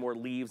floral, it had more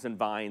leaves and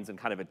vines and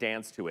kind of a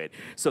dance to it.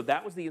 So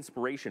that was the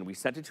inspiration. We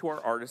sent it to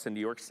our artists in New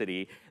York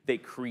City. They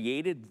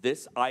created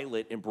this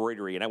eyelet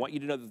embroidery, and I want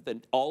you to know that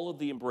all of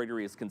the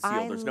embroidery is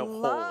concealed. There's no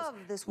holes. I love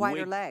this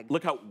wider leg.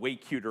 Look how way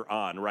cuter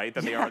on, right,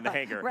 than they are in the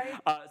hanger. Right.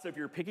 So if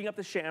you're picking up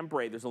the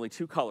chambray, there's only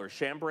 2 colors,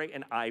 chambray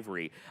and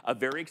ivory. A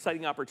very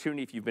exciting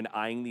opportunity if you've been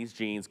eyeing these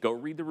jeans. Go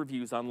read the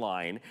reviews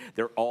online.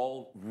 They're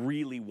all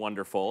really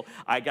wonderful.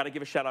 I got to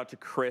give a shout out to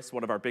Chris,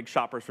 one of our big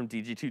shoppers from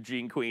DG2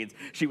 Jean Queens.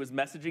 She was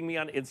messaging me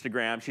on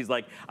Instagram. She's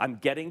like, I'm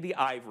getting the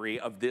ivory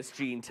of this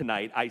jean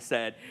tonight. I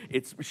said,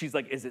 she's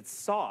like, is it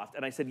soft?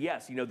 And I said,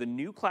 yes. You know, the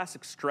new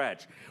classic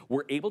stretch,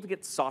 we're able to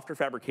get softer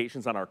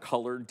fabrications on our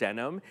colored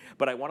denim,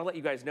 but I want to let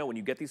you guys know when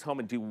you get these home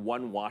and do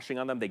one washing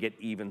on them, they get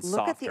even softer.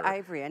 Look at the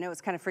ivory. I know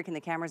it's kind of freaking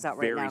the cameras out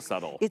right now. Very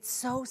subtle. It's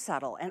so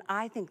subtle, and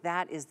I think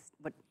that is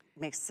what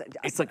makes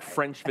it's like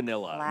French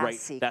vanilla,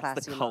 classy, right?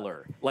 That's the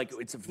color. Look. Like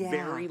it's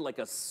very like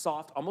a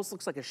soft, almost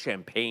looks like a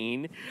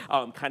champagne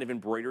kind of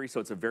embroidery. So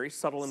it's a very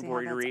subtle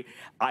embroidery.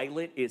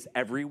 Eyelet is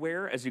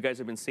everywhere, as you guys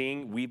have been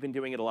seeing. We've been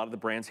doing it. A lot of the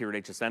brands here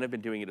at HSN have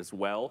been doing it as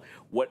well.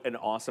 What an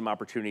awesome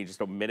opportunity!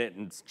 Just a minute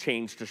and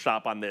change to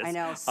shop on this. I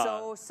know,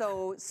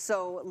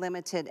 so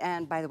limited.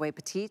 And by the way,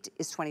 petite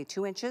is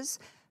 22 inches.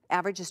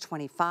 Average is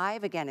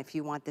 25. Again, if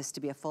you want this to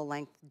be a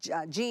full-length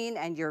jean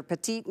and you're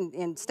petite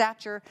in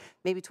stature,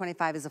 maybe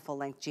 25 is a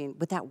full-length jean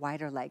with that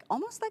wider leg,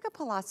 almost like a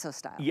palazzo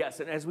style. Yes,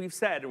 and as we've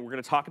said, and we're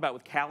going to talk about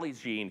with Callie's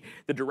jean,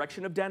 the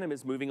direction of denim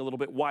is moving a little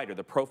bit wider.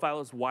 The profile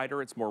is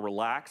wider, it's more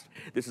relaxed.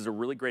 This is a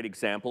really great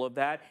example of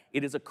that.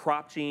 It is a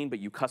crop jean, but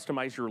you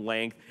customize your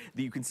length.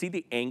 You can see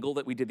the angle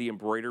that we did the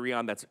embroidery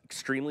on. That's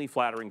extremely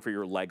flattering for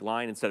your leg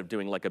line instead of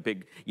doing like a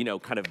big, you know,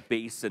 kind of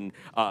base and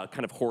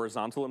kind of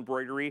horizontal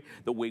embroidery.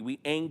 The way we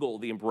angle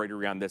the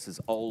embroidery on this is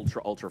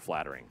ultra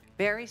flattering.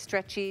 Very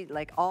stretchy,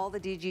 like all the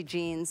DG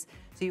jeans,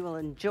 so you will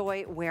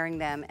enjoy wearing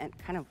them and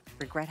kind of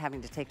regret having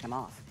to take them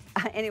off.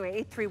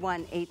 Anyway,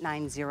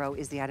 831-890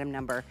 is the item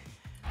number.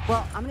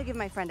 Well, I'm gonna give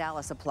my friend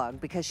Alice a plug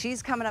because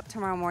she's coming up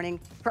tomorrow morning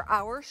for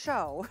our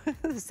show,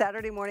 the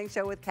Saturday morning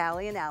show with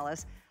Callie and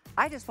Alice.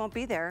 I just won't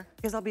be there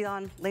because I'll be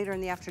on later in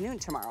the afternoon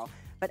tomorrow.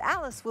 But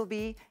Alice will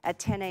be at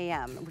 10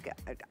 a.m. We got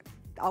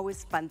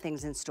always fun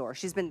things in store.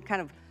 She's been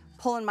kind of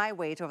pulling my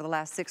weight over the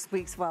last 6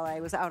 weeks while I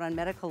was out on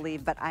medical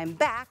leave, but I'm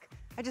back.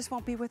 I just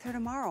won't be with her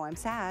tomorrow. I'm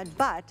sad,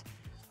 but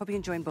hope you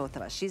can join both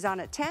of us. She's on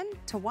at 10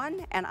 to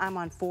 1, and I'm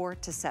on 4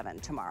 to 7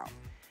 tomorrow.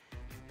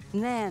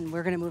 And then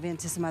we're gonna move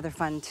into some other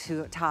fun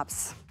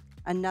tops.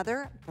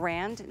 Another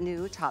brand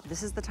new top.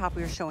 This is the top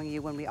we were showing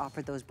you when we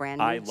offered those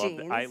brand new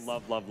jeans. I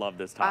love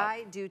this top.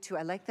 I do too.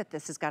 I like that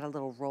this has got a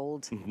little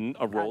rolled,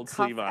 a rolled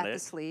sleeve on it. At the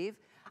sleeve.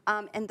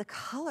 And the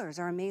colors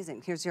are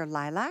amazing. Here's your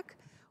lilac,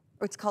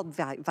 or it's called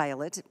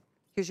violet.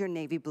 Here's your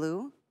navy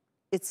blue.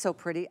 It's so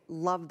pretty.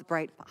 Love the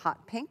bright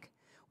hot pink.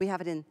 We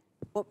have it in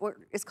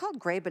it's called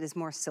gray, but it's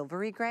more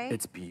silvery gray.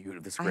 It's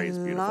beautiful. This gray is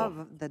beautiful. I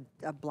love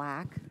the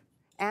black.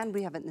 And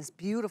we have it in this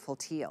beautiful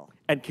teal.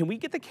 And can we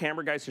get the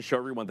camera guys to show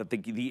everyone that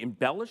the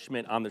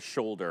embellishment on the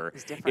shoulder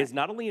is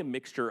not only a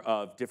mixture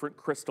of different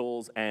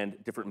crystals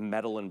and different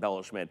metal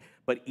embellishment,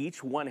 but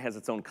each one has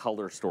its own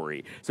color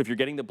story. So if you're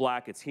getting the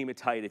black, it's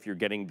hematite. If you're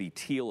getting the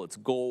teal, it's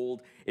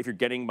gold. If you're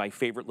getting my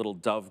favorite little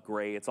dove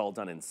gray, it's all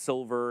done in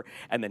silver.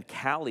 And then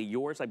Callie,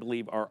 yours, I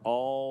believe, are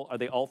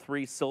they all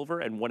 3 silver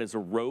and one is a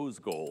rose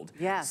gold?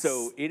 Yes.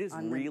 So it is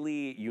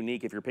really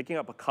unique. If you're picking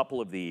up a couple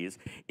of these,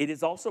 it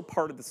is also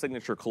part of the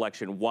signature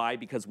collection. Why?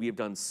 Because we have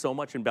done so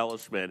much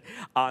embellishment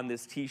on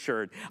this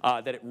t-shirt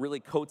that it really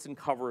coats and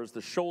covers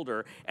the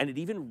shoulder, and it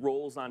even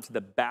rolls onto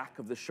the back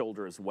of the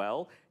shoulder as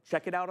well.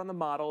 Check it out on the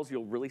models.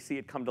 You'll really see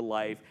it come to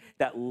life.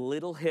 That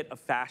little hit of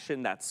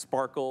fashion, that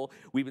sparkle.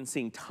 We've been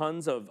seeing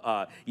tons of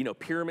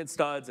pyramid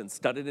studs and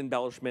studded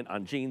embellishment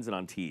on jeans and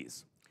on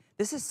tees.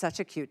 This is such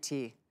a cute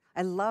tee.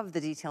 I love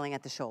the detailing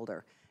at the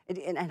shoulder.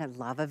 And I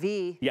love a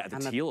V. Yeah, the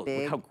teal,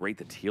 look how great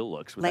the teal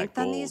looks with length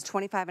that gold. On these,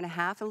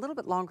 25.5, a little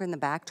bit longer in the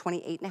back,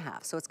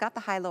 28.5. So it's got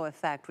the high-low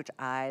effect, which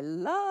I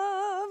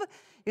love.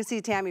 You see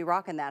Tammy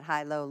rocking that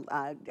high-low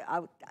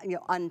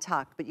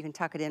untucked, but you can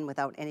tuck it in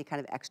without any kind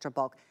of extra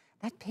bulk.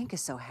 That pink is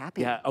so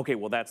happy. Yeah, okay,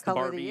 well that's the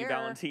Color Barbie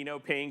Valentino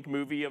pink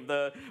movie of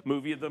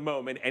the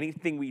moment.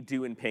 Anything we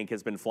do in pink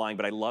has been flying,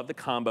 but I love the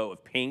combo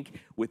of pink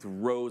with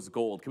rose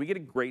gold. Can we get a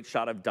great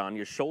shot of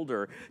Danya's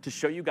shoulder to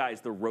show you guys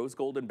the rose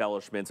gold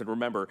embellishments? And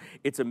remember,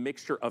 it's a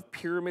mixture of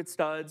pyramid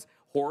studs,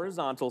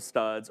 horizontal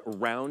studs,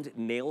 round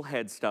nail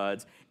head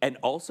studs, and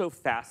also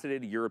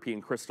faceted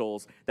European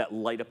crystals that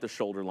light up the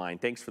shoulder line.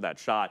 Thanks for that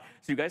shot.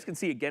 So you guys can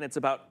see, again, it's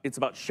about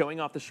showing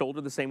off the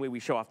shoulder the same way we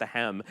show off the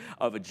hem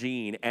of a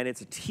jean, and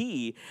it's a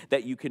tee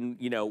that you can,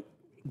 you know,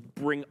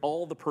 bring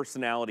all the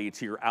personality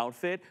to your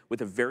outfit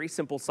with a very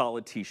simple,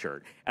 solid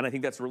t-shirt. And I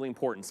think that's really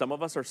important. Some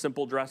of us are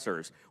simple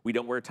dressers. We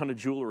don't wear a ton of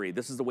jewelry.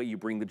 This is the way you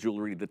bring the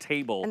jewelry to the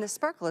table. And the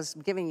sparkle is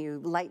giving you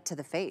light to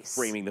the face.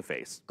 Framing the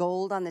face.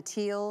 Gold on the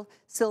teal,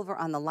 silver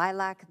on the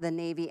lilac, the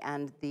navy,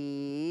 and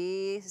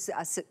the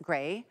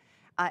gray.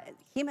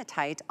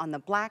 Hematite on the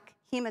black,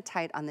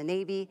 hematite on the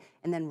navy,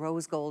 and then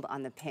rose gold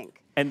on the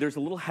pink. And there's a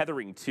little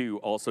heathering too,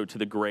 also to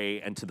the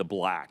gray and to the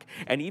black.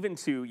 And even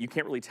to, you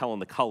can't really tell in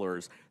the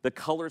colors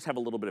have a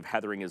little bit of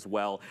heathering as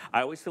well.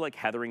 I always feel like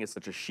heathering is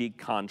such a chic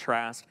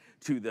contrast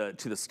to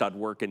the stud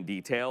work and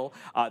detail.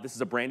 This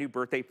is a brand new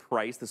birthday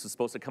price. This was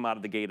supposed to come out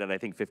of the gate at, I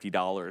think,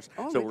 $50.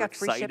 Oh, so we've we're got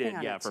free excited, shipping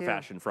on it for too.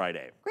 Fashion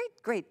Friday.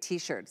 Great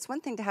t-shirt. It's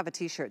one thing to have a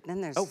t-shirt,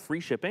 then there's... Oh, free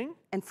shipping?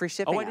 And free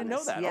shipping. Oh, I didn't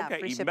know that. Yeah, okay,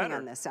 free even shipping better.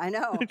 on this. I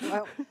know.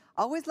 Well,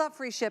 always love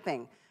free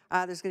shipping.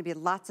 There's going to be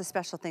lots of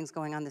special things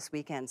going on this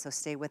weekend, so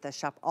stay with us.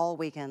 Shop all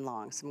weekend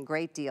long. Some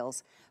great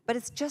deals. But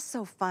it's just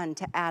so fun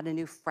to add a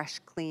new fresh,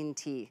 clean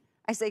tee.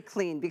 I say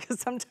clean because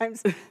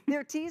sometimes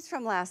their tees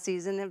from last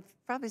season have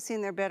probably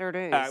seen their better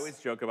days. I always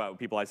joke about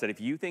people. I said, if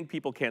you think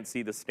people can't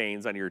see the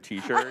stains on your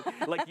t-shirt,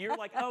 like you're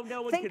like, oh,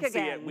 no one can see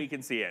it. We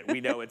can see it.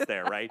 We know it's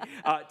there, right?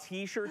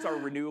 T-shirts are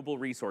renewable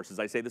resources.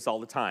 I say this all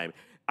the time.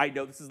 I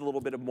know this is a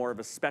little bit more of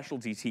a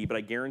specialty tee, but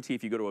I guarantee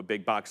if you go to a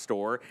big box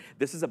store,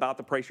 this is about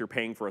the price you're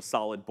paying for a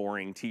solid,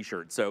 boring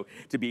t-shirt. So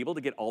to be able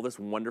to get all this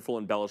wonderful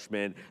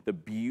embellishment, the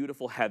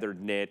beautiful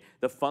heathered knit,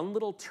 the fun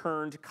little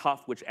turned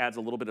cuff, which adds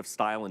a little bit of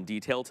style and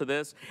detail to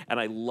this, and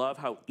I love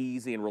how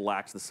easy and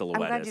relaxed the silhouette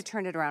is. I'm glad you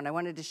turned it around. I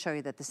wanted to show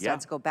you that the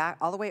studs go back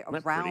all the way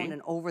around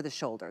and over the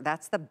shoulder.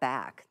 That's the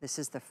back. This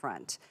is the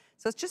front.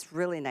 So it's just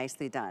really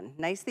nicely done.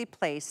 Nicely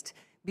placed,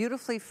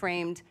 beautifully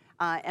framed,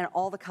 and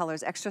all the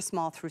colors, extra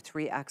small through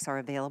 3X, are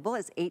available.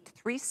 It's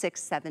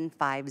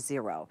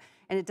 836750.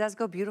 And it does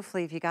go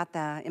beautifully if you got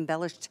the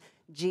embellished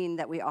jean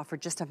that we offered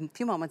just a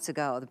few moments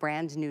ago, the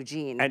brand new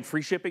jean. And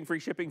free shipping, free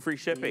shipping, free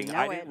shipping. You know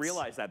I didn't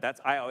realize that.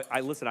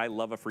 Listen, I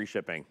love a free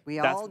shipping. We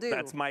all do.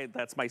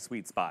 That's my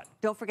sweet spot.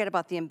 Don't forget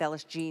about the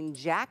embellished jean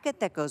jacket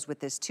that goes with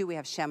this too. We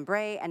have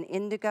chambray and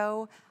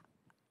indigo.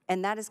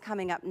 And that is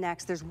coming up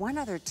next. There's one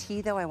other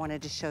tee, though, I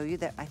wanted to show you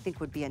that I think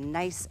would be a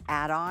nice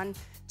add-on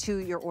to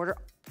your order.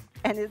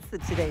 And it's the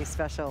Today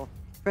Special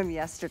from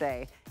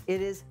yesterday.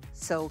 It is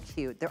so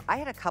cute. I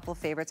had a couple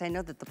favorites. I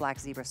know that the black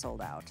zebra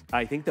sold out.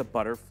 I think the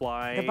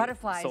butterfly The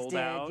butterflies sold did,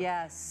 out.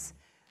 Yes.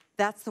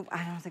 I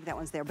don't think that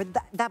one's there. But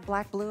that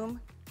black bloom,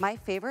 my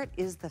favorite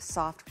is the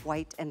soft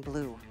white and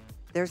blue.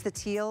 There's the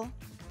teal.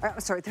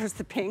 Sorry, there's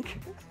the pink.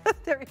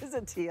 There is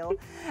a teal.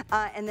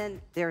 And then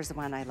there's the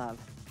one I love.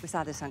 We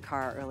saw this on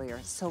Cara earlier.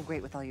 So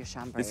great with all your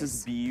chambrays. This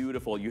is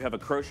beautiful. You have a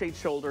crocheted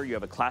shoulder, you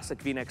have a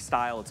classic V-neck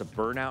style, it's a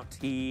burnout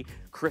tee,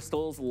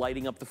 crystals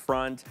lighting up the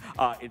front.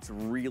 It's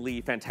really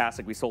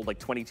fantastic. We sold like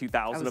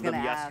 22,000 of them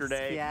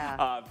yesterday.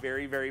 Yeah.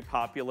 Very, very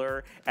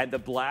popular. And the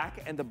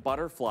black and the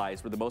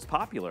butterflies were the most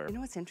popular. You know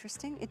what's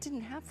interesting? It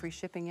didn't have free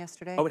shipping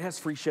yesterday. Oh, it has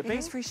free shipping? It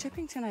has free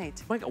shipping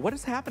tonight. Oh my God, what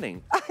is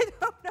happening? I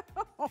don't know.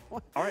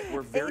 All right,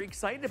 we're very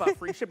excited about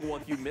free shipping. Well,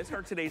 if you missed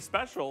our today's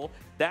special,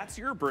 that's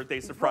your birthday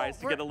surprise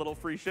to get a little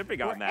free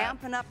shipping on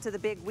that. We're amping up to the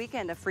big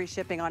weekend of free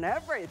shipping on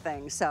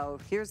everything. So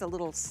here's a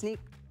little sneak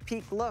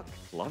peek look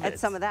at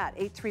some of that.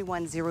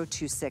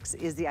 831026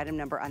 is the item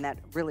number on that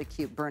really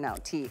cute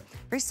burnout tee.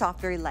 Very soft,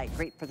 very light,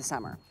 great for the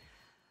summer.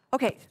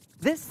 Okay,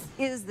 this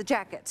is the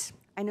jacket.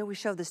 I know we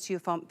showed this to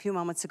you a few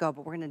moments ago,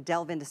 but we're going to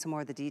delve into some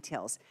more of the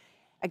details.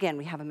 Again,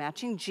 we have a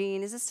matching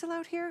jean. Is it still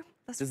out here?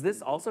 Does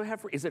this also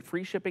have, is it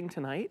free shipping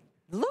tonight?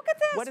 Look at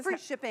this, what is free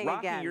shipping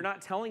Rocky, again. You're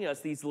not telling us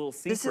these little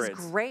secrets. This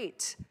is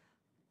great.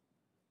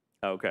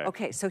 Okay.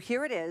 Okay, so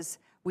here it is.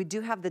 We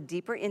do have the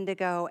deeper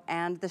indigo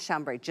and the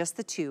chambray, just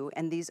the two,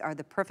 and these are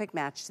the perfect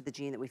match to the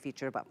jean that we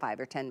featured about 5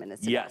 or 10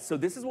 minutes ago. Yeah, so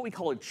this is what we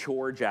call a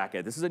chore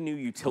jacket. This is a new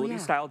utility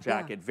style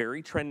jacket,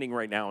 very trending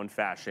right now in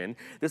fashion.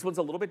 This one's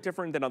a little bit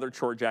different than other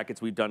chore jackets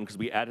we've done because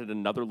we added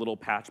another little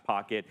patch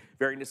pocket,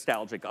 very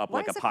nostalgic, up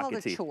like a pocket tee. Why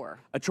is it called a chore?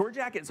 A chore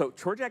jacket, so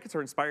chore jackets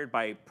are inspired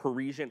by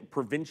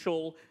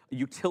provincial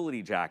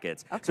utility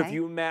jackets. Okay. So if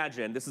you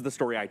imagine, this is the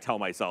story I tell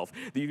myself,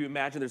 if you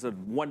imagine there's a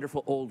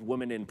wonderful old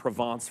woman in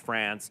Provence,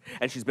 France,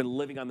 and she's been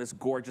living on this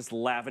gorgeous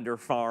lavender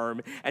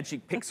farm, and she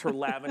picks her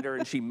lavender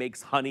and she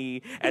makes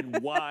honey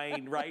and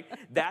wine, right?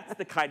 That's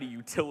the kind of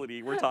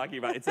utility we're talking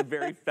about. It's a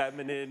very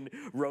feminine,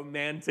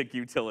 romantic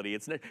utility.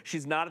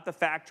 She's not at the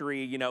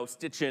factory, you know,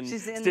 stitching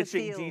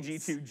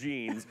DG2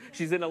 jeans.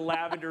 She's in a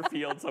lavender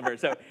field somewhere.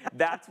 So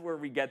that's where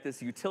we get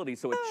this utility.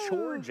 So a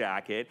chore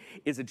jacket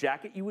is a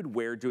jacket you would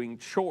wear doing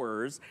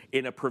chores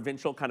in a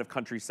provincial kind of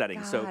country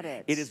setting. So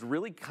it is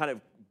really kind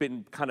of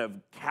been kind of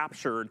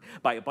captured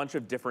by a bunch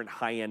of different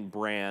high-end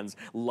brands,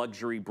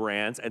 luxury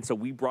brands, and so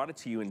we brought it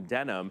to you in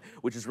denim,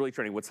 which is really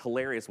trending. What's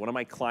hilarious, one of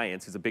my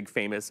clients, who's a big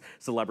famous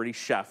celebrity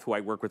chef who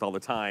I work with all the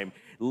time,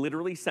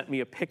 literally sent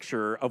me a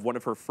picture of one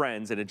of her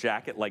friends in a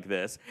jacket like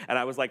this, and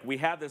I was like, we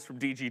have this from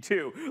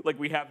DG2, like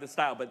we have this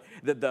style, but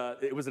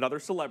it was another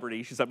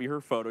celebrity. She sent me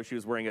her photo. She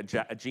was wearing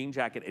a jean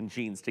jacket and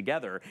jeans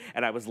together,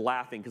 and I was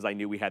laughing because I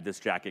knew we had this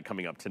jacket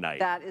coming up tonight.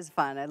 That is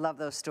fun. I love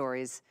those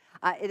stories.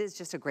 It is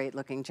just a great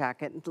looking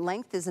jacket.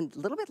 Length is a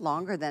little bit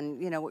longer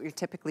than, you know, what you're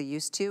typically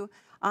used to.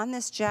 On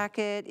this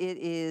jacket, it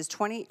is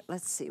 20,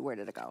 let's see, where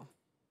did it go?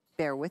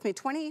 Bear with me,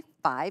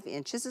 25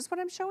 inches is what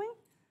I'm showing.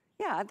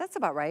 Yeah, that's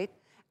about right.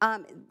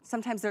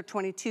 Sometimes they're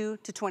 22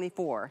 to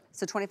 24,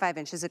 so 25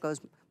 inches. It goes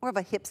more of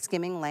a hip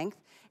skimming length,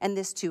 and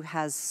this too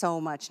has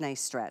so much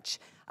nice stretch.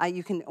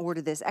 You can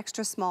order this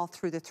extra small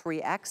through the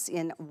 3X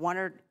in one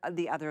or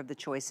the other of the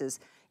choices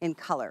in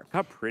color.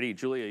 How pretty.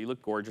 Julia, you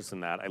look gorgeous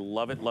in that. I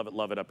love it, love it,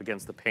 love it up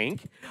against the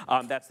pink.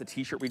 That's the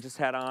t-shirt we just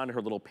had on,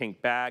 her little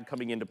pink bag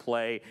coming into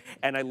play.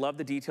 And I love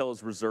the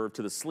details reserved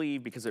to the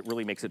sleeve because it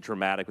really makes it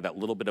dramatic with that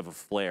little bit of a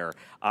flare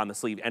on the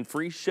sleeve. And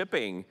free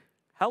shipping.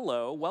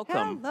 Hello,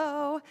 welcome.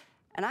 Hello.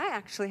 And I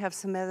actually have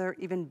some other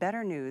even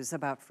better news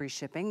about free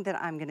shipping that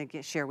I'm going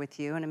to share with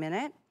you in a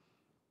minute.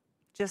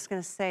 Just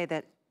going to say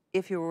that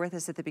if you were with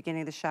us at the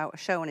beginning of the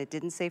show and it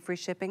didn't say free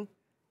shipping,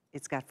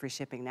 it's got free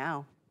shipping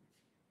now.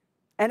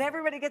 And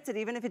everybody gets it,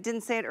 even if it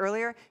didn't say it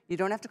earlier. You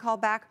don't have to call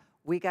back.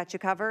 We got you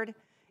covered.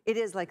 It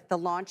is like the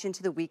launch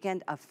into the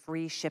weekend of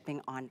free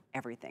shipping on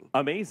everything.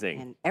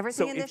 Amazing. And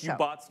everything in this show. So if you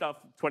bought stuff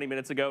 20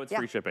 minutes ago, it's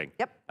free shipping.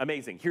 Yep.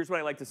 Amazing. Here's what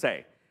I like to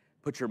say.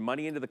 Put your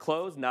money into the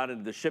clothes, not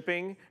into the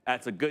shipping.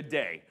 That's a good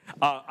day.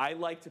 I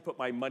like to put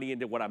my money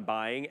into what I'm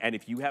buying, and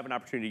if you have an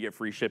opportunity to get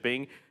free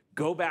shipping,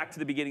 go back to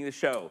the beginning of the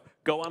show.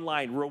 Go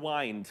online,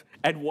 rewind,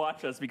 and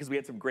watch us because we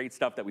had some great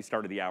stuff that we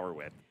started the hour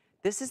with.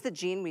 This is the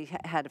jean we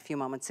had a few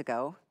moments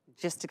ago,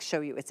 just to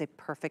show you it's a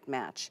perfect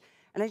match.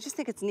 And I just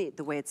think it's neat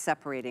the way it's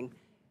separating.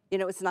 You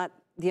know, it's not,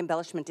 the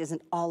embellishment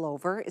isn't all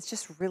over. It's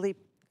just really,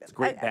 it's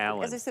great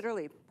balance. As I said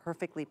earlier,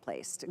 perfectly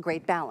placed.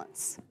 Great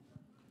balance.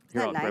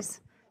 Here, Isn't that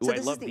nice? Ooh, So I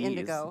this love is the these.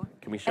 indigo.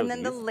 Can we show And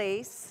then these? the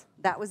lace,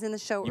 that was in the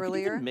show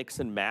earlier. You can even mix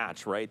and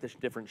match, right? The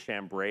different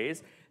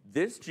chambrays.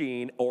 This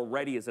jean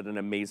already is at an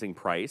amazing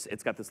price.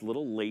 It's got this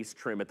little lace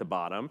trim at the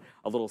bottom,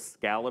 a little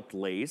scalloped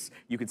lace.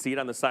 You can see it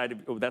on the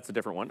side. Oh, that's a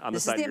different one. On the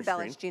side of your screen. This is the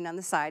embellished jean on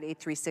the side,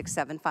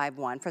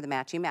 836751 for the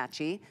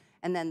matchy-matchy.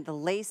 And then the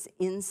lace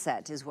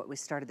inset is what we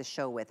started the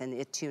show with, and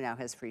it too now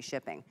has free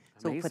shipping.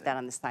 So we'll put that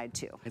on the side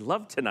too. I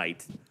love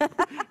tonight.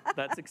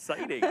 That's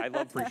exciting. I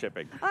love free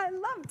shipping. I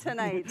love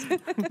tonight.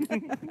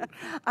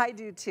 I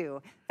do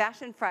too.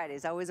 Fashion Friday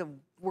is always a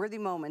worthy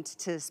moment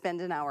to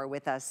spend an hour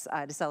with us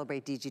to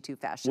celebrate DG2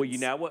 fashions.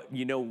 Well,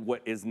 you know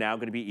what is now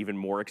going to be even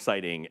more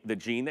exciting? The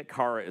jean that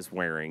Cara is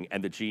wearing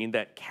and the jean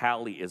that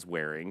Callie is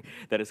wearing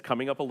that is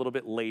coming up a little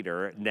bit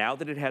later, now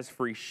that it has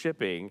free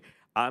shipping,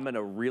 I'm going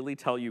to really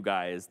tell you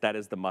guys that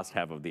is the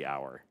must-have of the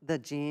hour. The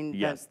jean?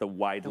 Yes, the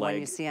wide leg, one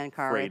you see on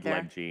Cara frayed right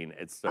there? leg jean.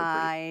 It's so pretty.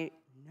 I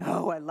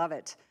know, I love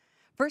it.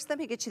 First, let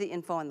me get you the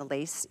info on the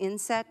lace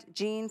inset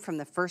jean from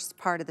the first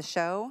part of the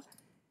show.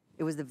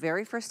 It was the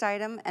very first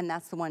item, and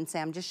that's the one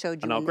Sam just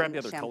showed you. And I'll grab in the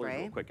other chambray.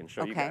 colors real quick and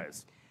show you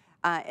guys.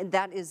 And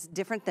that is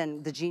different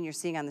than the jean you're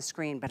seeing on the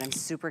screen, but I'm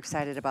super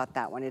excited about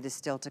that one. It is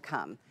still to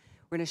come.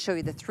 We're going to show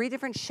you the 3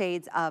 different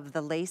shades of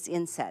the lace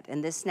inset,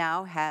 and this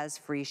now has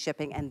free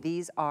shipping, and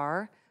these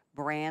are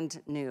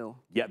brand new.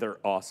 Yeah, they're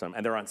awesome,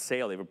 and they're on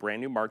sale. They have a brand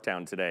new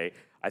markdown today.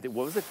 I think,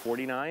 what was it,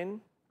 $49?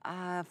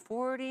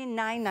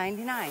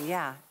 $49.99,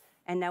 yeah,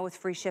 and now with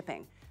free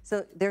shipping.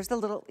 So there's the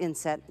little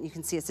inset. You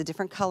can see it's a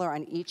different color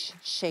on each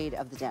shade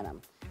of the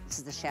denim. This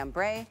is the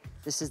chambray,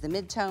 this is the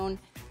mid-tone,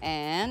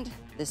 and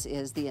this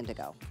is the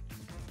indigo.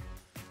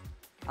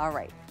 All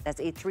right, that's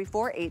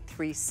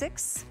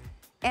 834-836.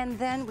 And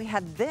then we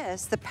had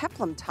this, the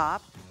peplum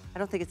top. I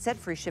don't think it said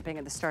free shipping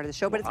at the start of the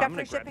show, but it's got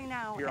free shipping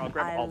now. Here, I'll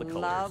grab all the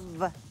colors. I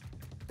love,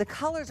 the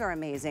colors are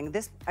amazing.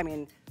 This, I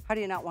mean, how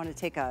do you not want to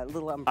take a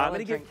little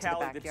umbrella drink to the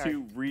backyard? I'm going to give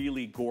Callie the 2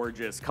 really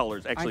gorgeous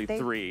colors, actually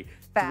 3.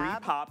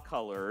 Fab? 3 pop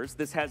colors.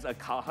 This has a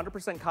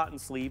 100% cotton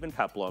sleeve in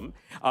peplum,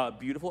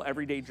 beautiful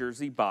everyday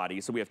jersey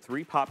body. So we have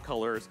 3 pop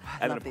colors,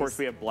 and then of course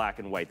we have black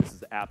and white. This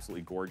is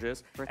absolutely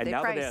gorgeous. Birthday and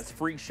now price. that it has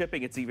free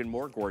shipping, it's even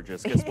more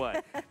gorgeous. Guess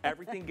what?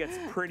 Everything gets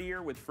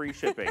prettier with free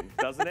shipping,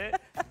 doesn't it?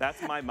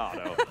 That's my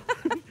motto.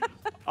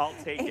 I'll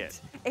take it.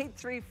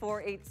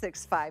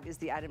 834-865 is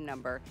the item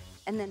number.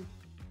 And then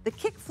the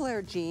kick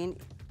flare jean,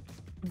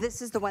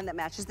 this is the one that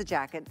matches the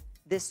jacket.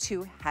 This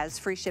too has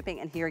free shipping.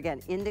 And here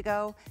again,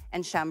 indigo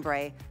and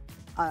chambray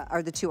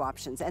are the 2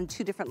 options, and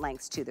 2 different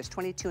lengths too. There's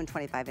 22 and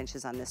 25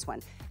 inches on this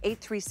one.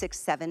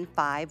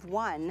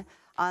 836-751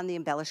 on the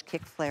embellished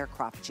kick flare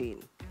crop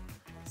jean.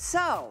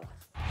 So,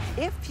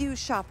 if you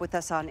shop with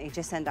us on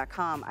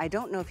hsn.com, I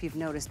don't know if you've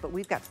noticed, but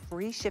we've got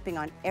free shipping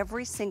on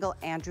every single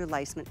Andrew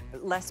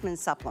Lessman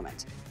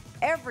supplement.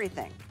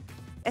 Everything.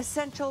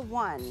 Essential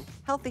 1,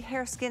 healthy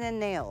hair, skin, and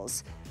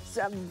nails,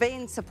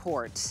 vein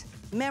support,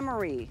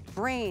 memory,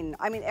 brain.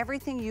 I mean,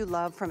 everything you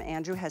love from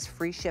Andrew has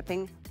free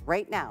shipping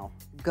right now.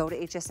 Go to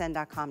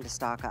hsn.com to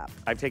stock up.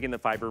 I've taken the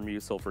fiber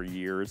mucil for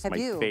years. Have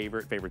you?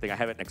 Favorite thing. I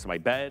have it next to my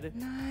bed.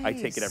 Nice. I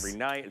take it every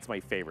night. It's my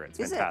favorite.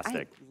 It's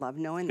fantastic. I love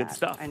knowing Good that.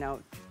 stuff. I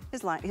know.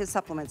 His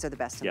supplements are the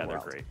best in the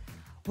world. Yeah, they're great.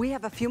 We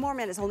have a few more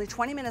minutes, only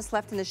 20 minutes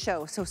left in the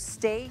show, so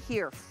stay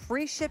here.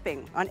 Free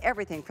shipping on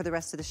everything for the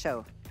rest of the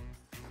show.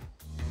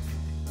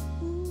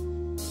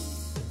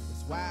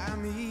 That's why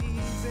I'm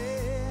easy.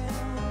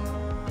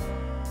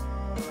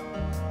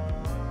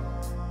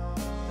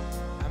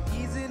 I'm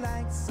easy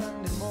like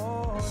Sunday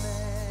morning.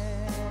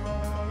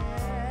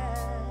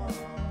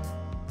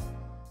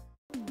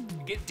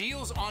 Get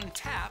deals on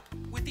tap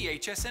with the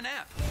HSN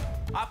app.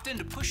 Opt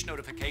into push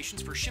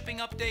notifications for shipping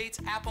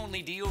updates,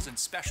 app-only deals, and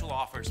special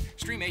offers.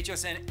 Stream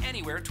HSN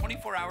anywhere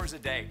 24 hours a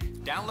day.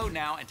 Download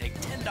now and take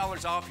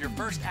 $10 off your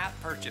first app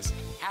purchase.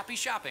 Happy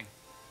shopping.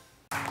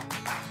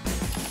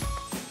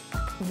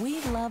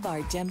 We love our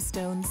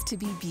gemstones to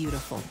be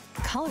beautiful,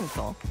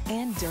 colorful,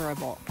 and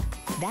durable.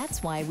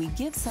 That's why we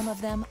give some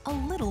of them a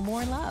little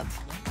more love.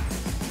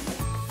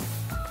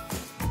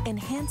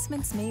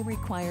 Enhancements may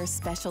require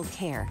special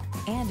care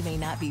and may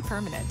not be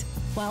permanent,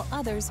 while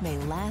others may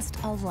last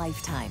a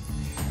lifetime.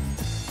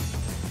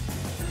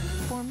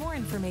 For more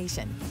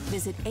information,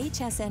 visit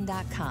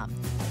hsn.com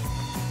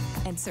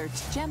and search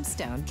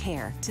Gemstone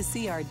Care to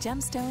see our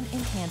gemstone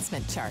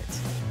enhancement chart.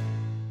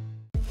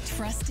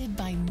 Trusted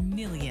by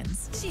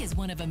millions, she is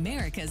one of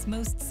America's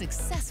most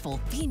successful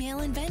female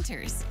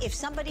inventors. If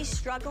somebody's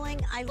struggling,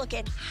 I look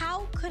at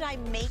how could I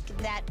make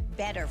that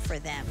better for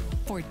them.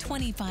 For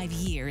 25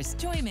 years,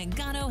 Joy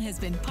Mangano has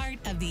been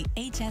part of the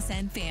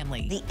HSN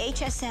family. The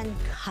HSN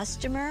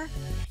customer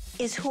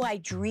is who I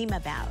dream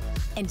about.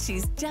 And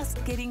she's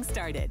just getting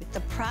started.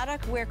 The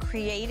product we're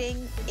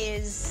creating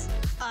is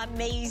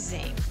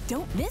amazing.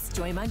 Don't miss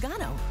Joy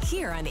Mangano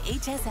here on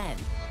HSN.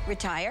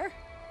 Retire?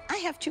 I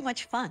have too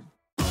much fun.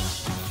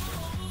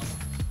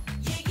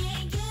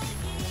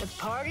 The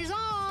party's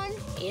on.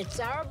 It's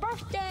our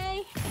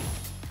birthday.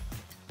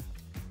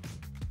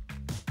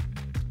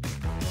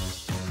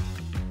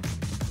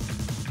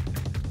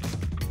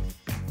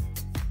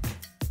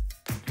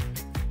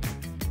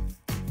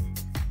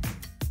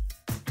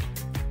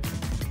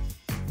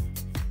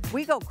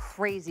 We go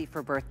crazy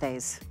for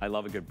birthdays. I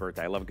love a good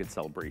birthday. I love a good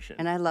celebration.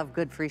 And I love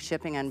good free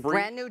shipping on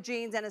brand new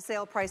jeans and a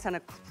sale price on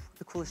the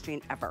coolest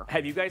jean ever.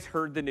 Have you guys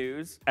heard the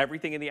news?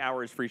 Everything in the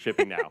hour is free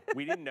shipping now.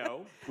 We didn't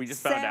know. We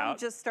just found out.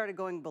 Sam just started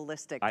going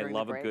ballistic I during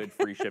love the a break. good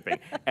free shipping.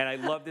 And I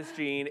love this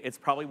jean. It's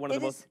probably one of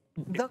the most...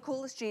 the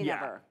coolest jean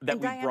ever. that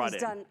and we Diane brought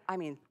has in. done, I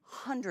mean,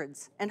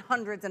 hundreds and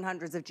hundreds and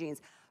hundreds of jeans.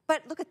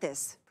 But look at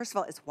this. First of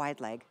all, it's wide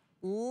leg.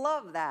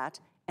 Love that.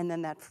 And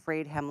then that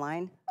frayed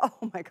hemline.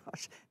 Oh my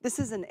gosh, this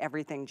is an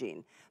everything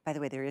jean. By the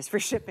way, there is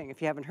free shipping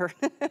if you haven't heard.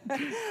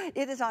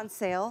 It is on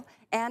sale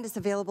and it's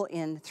available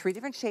in 3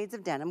 different shades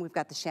of denim. We've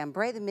got the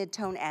chambray, the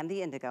mid-tone, and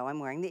the indigo. I'm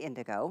wearing the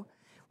indigo.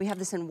 We have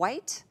this in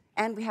white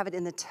and we have it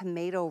in the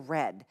tomato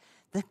red.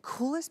 The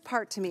coolest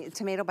part to me,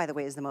 tomato by the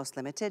way is the most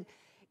limited,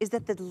 is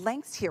that the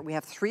lengths here, we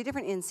have 3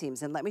 different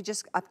inseams, and let me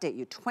just update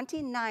you.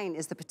 29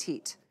 is the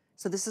petite.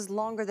 So this is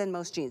longer than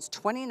most jeans.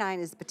 29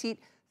 is the petite,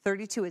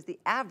 32 is the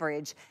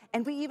average,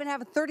 and we even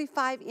have a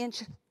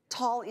 35-inch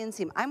tall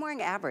inseam. I'm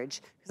wearing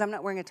average because I'm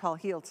not wearing a tall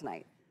heel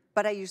tonight,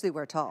 but I usually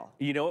wear tall.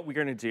 You know what we're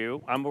gonna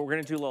do? We're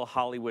gonna do a little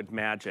Hollywood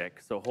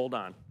magic, so hold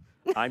on.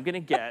 I'm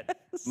gonna get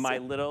my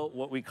little,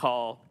 what we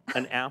call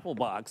an apple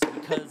box,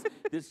 because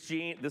this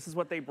jean, this is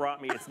what they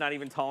brought me. It's not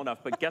even tall enough,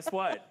 but guess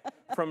what?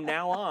 From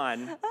now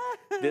on,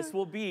 this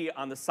will be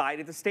on the side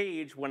of the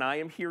stage when I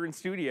am here in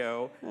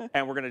studio,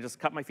 and we're gonna just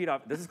cut my feet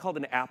off. This is called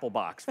an apple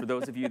box, for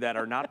those of you that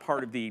are not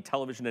part of the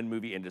television and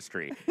movie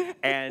industry.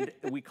 And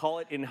we call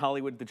it in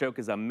Hollywood, the joke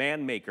is a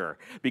man maker,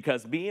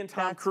 because me and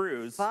Tom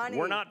Cruise,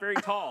 we're not very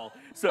tall,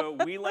 so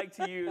we like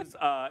to use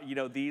you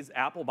know, these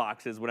apple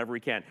boxes whenever we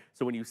can.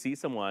 So when you see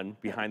someone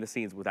behind the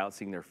scenes without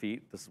seeing their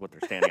feet, this is what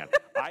they're standing on.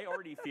 I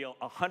already feel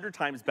 100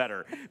 times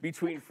better.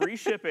 Between free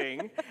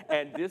shipping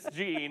and this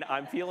jean,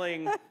 I'm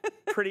feeling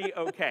pretty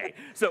okay.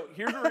 So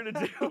here's what we're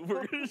gonna do.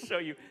 We're gonna show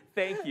you,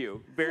 thank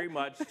you very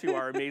much to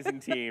our amazing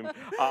team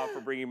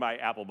for bringing my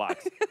apple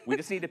box. We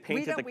just need to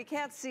paint We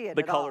can't see it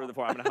the at color all. of the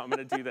floor. I'm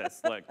gonna do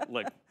this.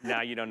 Look,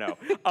 now you don't know.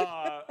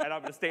 And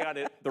I'm gonna stay on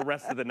it the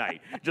rest of the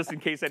night, just in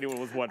case anyone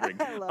was wondering.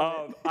 I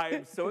love it. I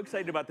am so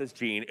excited about this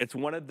jean. It's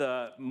one of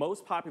the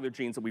most popular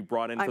jeans that we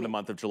brought in for the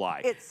month of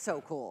July. It's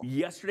so cool.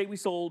 Yesterday we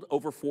sold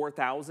over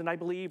 4,000, I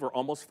believe, or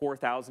almost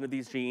 4,000 of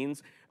these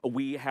jeans.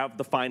 We have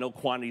the final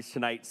quantities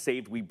tonight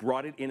saved. We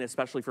brought it in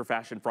especially for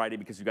Fashion Friday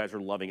because you guys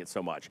are loving it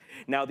so much.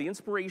 Now, the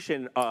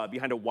inspiration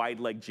behind a wide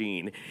leg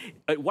jean,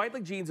 wide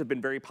leg jeans have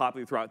been very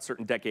popular throughout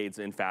certain decades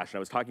in fashion. I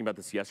was talking about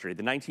this yesterday.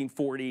 The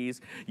 1940s,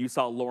 you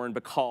saw Lauren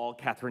Bacall,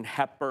 Katharine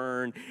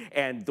Hepburn,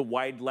 and the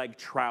wide leg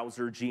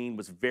trouser jean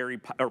was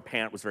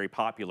pant was very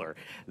popular.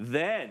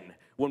 Then,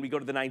 when we go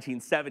to the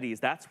 1970s,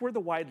 that's where the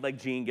wide leg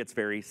jean gets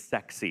very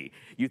sexy.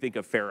 You think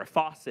of Farrah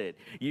Fawcett.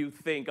 You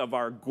think of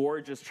our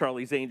gorgeous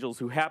Charlie's Angels,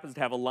 who happens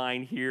to have a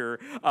line here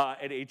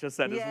at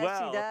HSN as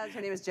well. Yes, she does.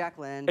 Her name is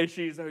Jacqueline. And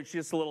she's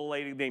just a little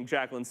lady named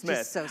Jacqueline Smith.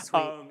 She's so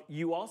sweet.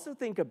 You also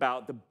think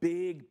about the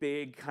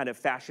big kind of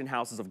fashion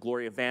houses of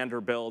Gloria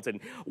Vanderbilt, and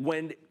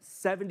when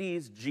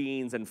 70s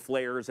jeans and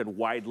flares and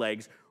wide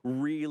legs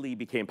really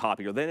became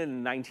popular. Then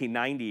in the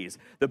 1990s,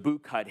 the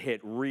boot cut hit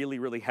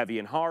really heavy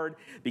and hard,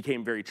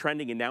 became very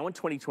trending, and now in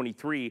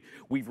 2023,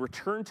 we've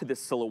returned to this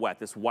silhouette,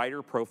 this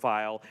wider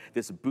profile,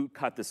 this boot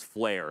cut, this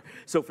flare.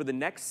 So for the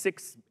next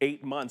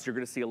 6-8 months, you're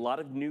gonna see a lot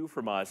of new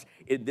from us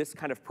in this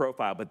kind of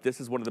profile, but this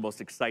is one of the most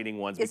exciting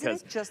ones. Isn't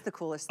because it just the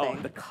coolest thing?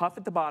 Oh, the cuff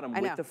at the bottom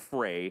with the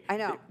fray. I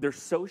know. They're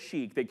so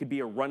chic. They could be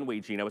a runway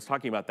jean. I was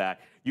talking about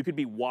that. You could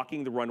be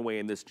walking the runway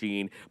in this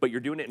jean, but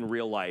you're doing it in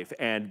real life,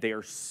 and they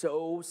are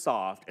so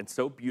soft and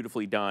so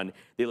beautifully done.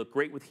 They look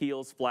great with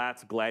heels,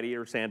 flats,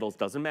 gladiator sandals,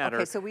 doesn't matter.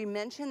 Okay, so we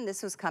mentioned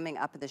this was coming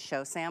up at the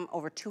show, Sam.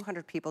 Over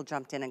 200 people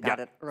jumped in and got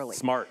it early.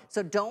 Smart.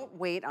 So don't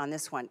wait on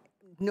this one.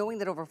 Knowing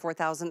that over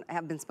 4,000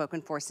 have been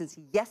spoken for since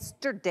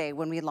yesterday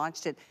when we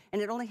launched it,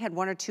 and it only had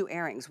 1 or 2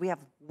 airings. We have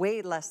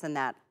way less than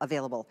that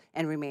available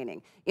and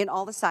remaining in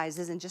all the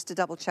sizes. And just to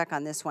double check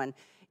on this one,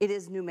 it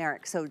is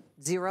numeric, so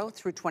 0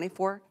 through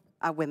 24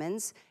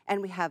 women's, and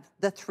we have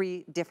the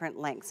 3 different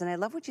lengths. And I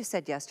love what you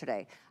said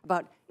yesterday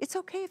about it's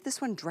okay if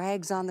this one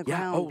drags on the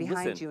ground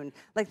behind you, and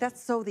like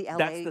that's so the LA,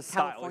 that's the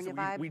California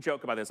style. vibe. We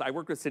joke about this. I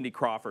worked with Cindy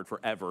Crawford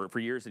for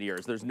years and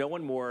years. There's no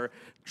one more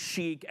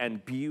chic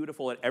and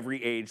beautiful at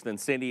every age than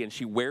Cindy, and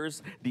she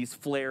wears these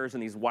flares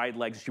and these wide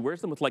legs. She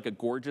wears them with like a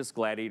gorgeous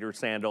gladiator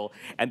sandal,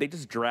 and they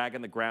just drag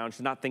on the ground.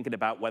 She's not thinking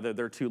about whether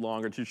they're too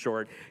long or too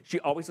short. She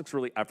always looks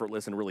really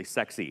effortless and really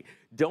sexy.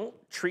 Don't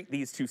treat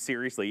these too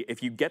seriously.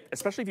 If you get,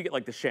 especially if you get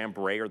like the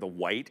chambray or the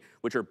white,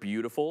 which are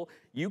beautiful,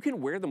 you can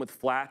wear them with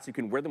flats, you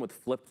can wear them with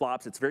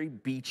flip-flops. It's very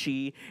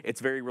beachy,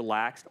 it's very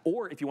relaxed.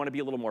 Or if you want to be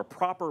a little more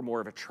proper,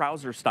 more of a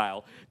trouser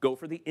style, go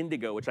for the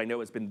indigo, which I know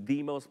has been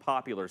the most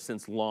popular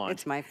since launch.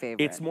 It's my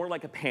favorite. It's more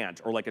like a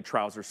pant or like a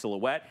trouser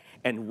silhouette.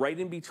 And right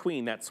in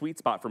between, that sweet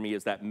spot for me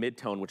is that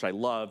mid-tone, which I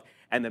love.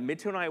 And the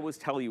mid-tone, I always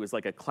tell you, is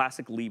like a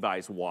classic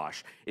Levi's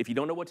wash. If you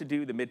don't know what to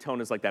do, the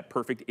mid-tone is like that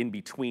perfect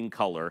in-between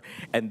color.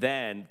 And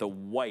then the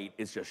white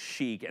is just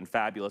chic and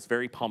fabulous.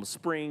 Very Palm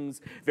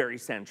Springs, very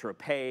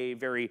Saint-Tropez,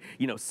 very,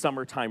 you know,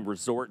 summertime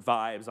resort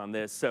vibes on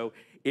this. So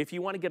if you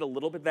want to get a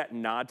little bit of that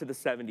nod to the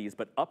 70s,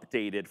 but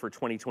updated for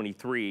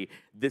 2023,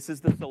 this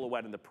is the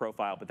silhouette and the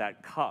profile, but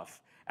that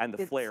cuff and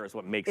the flare is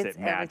what makes it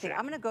magic. Everything.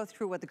 I'm going to go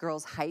through what the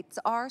girls' heights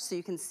are so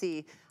you can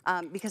see,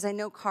 because I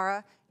know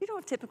Cara, you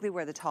don't typically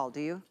wear the tall,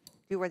 do you?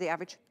 Do you wear the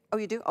average? Oh,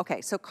 you do?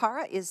 Okay, so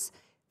Cara is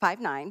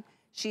 5'9".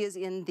 She is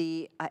in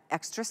the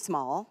extra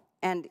small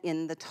and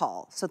in the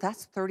tall. So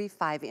that's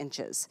 35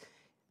 inches.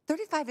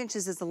 35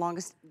 inches is the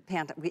longest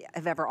pant we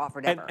have ever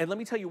offered ever. And let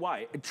me tell you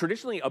why.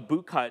 Traditionally, a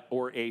boot cut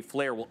or a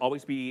flare will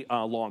always be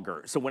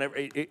longer. So whenever,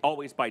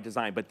 always by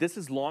design, but this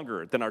is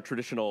longer than our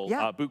traditional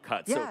boot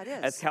cut. So it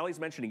is. as Callie's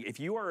mentioning, if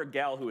you are a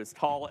gal who is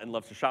tall and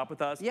loves to shop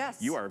with us,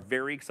 you are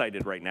very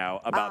excited right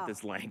now about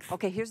this length.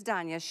 Okay, here's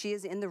Danya. She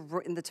is in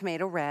the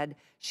tomato red.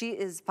 She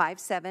is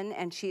 5'7",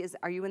 and she is,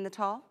 are you in the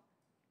tall?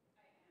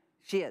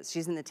 She is.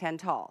 She's in the 10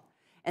 tall.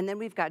 And then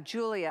we've got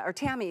Julia, or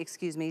Tammy,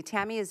 excuse me.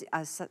 Tammy is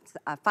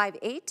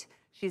 5'8".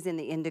 She's in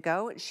the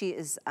indigo. She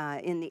is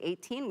in the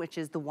 18, which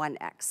is the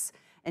 1X.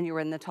 And you're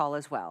in the tall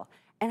as well.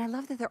 And I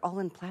love that they're all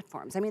in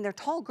platforms. I mean, they're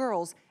tall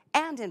girls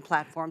and in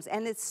platforms,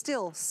 and it's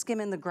still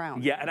skimming the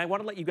ground. Yeah, and I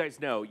want to let you guys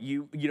know,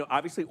 you know,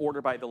 obviously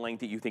order by the length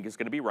that you think is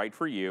going to be right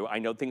for you. I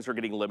know things are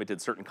getting limited,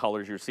 certain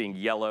colors. You're seeing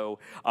yellow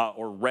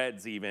or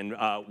reds even.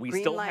 We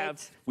green still light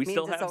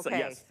have, okay.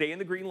 yes, stay in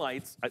the green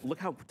lights. Look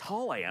how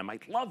tall I am. I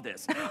love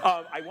this.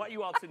 I want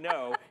you all to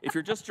know, if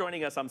you're just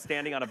joining us, I'm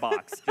standing on a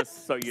box,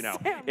 just so you know.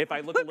 Sam, if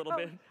I look a little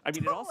bit, I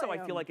mean, and also I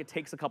feel like it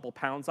takes a couple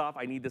pounds off.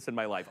 I need this in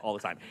my life all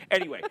the time.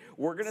 Anyway,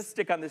 we're going to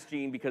stick on this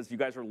jean because you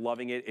guys are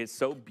loving it. It's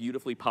so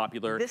beautifully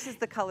popular. This is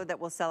the color that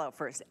will sell out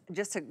first.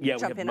 Just to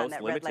jump in on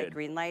that red light,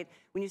 green light.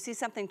 When you see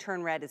something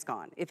turn red, it's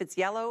gone. If it's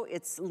yellow,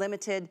 it's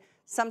limited.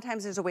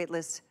 Sometimes there's a wait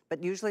list,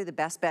 but usually the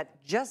best bet,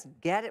 just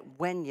get it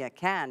when you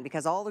can,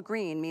 because all the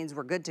green means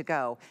we're good to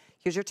go.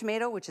 Here's your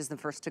tomato, which is the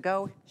first to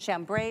go.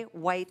 Chambray,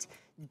 white,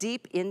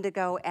 deep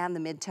indigo, and the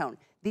mid-tone.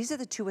 These are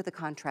the two with the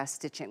contrast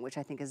stitching, which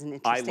I think is an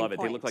interesting I love it.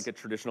 point. They look like a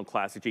traditional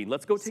classic jean.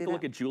 Let's go take a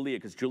look at Julia,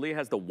 because Julia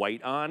has the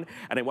white on,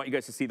 and I want you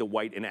guys to see the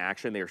white in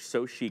action. They are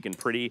so chic and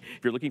pretty.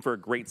 If you're looking for a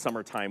great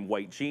summertime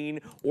white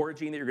jean, or a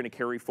jean that you're going to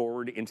carry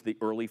forward into the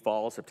early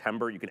fall,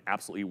 September, you can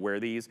absolutely wear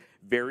these.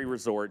 Very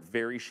resort,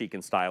 very chic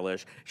and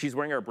stylish. She's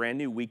wearing our brand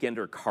new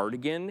Weekender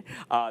cardigan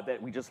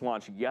that we just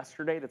launched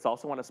yesterday. That's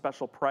also on a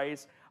special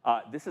price.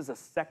 This is a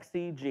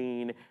sexy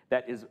jean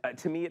that is,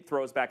 to me, it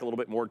throws back a little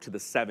bit more to the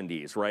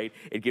 70s, right?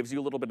 It gives you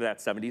a little bit of that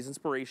 70s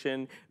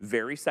inspiration,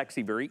 very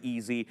sexy, very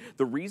easy.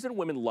 The reason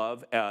women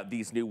love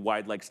these new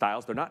wide leg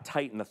styles, they're not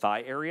tight in the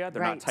thigh area,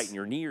 they're not tight in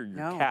your knee or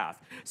your calf.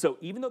 So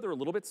even though they're a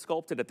little bit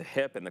sculpted at the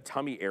hip and the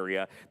tummy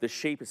area, the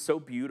shape is so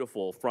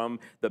beautiful from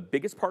the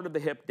biggest part of the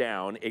hip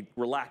down, it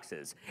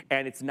relaxes.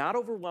 And it's not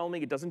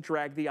overwhelming, it doesn't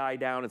drag the eye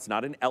down, it's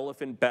not an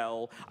elephant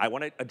bell. I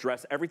want to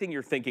address everything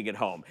you're thinking at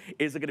home.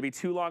 Is it going to be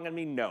too long on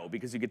me? No,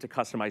 because you get to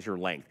customize your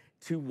length.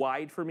 Too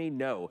wide for me?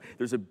 No.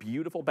 There's a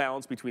beautiful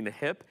balance between the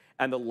hip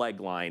and the leg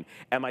line.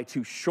 Am I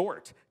too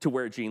short to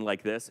wear a jean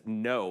like this?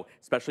 No,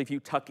 especially if you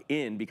tuck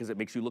in because it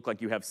makes you look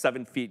like you have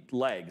 7 feet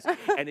legs.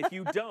 And if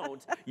you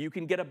don't, you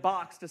can get a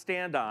box to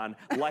stand on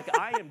like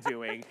I am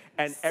doing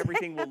and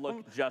everything will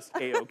look just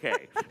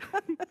a-okay.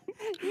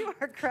 You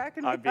are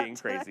cracking me I'm up being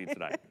crazy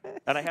tonight.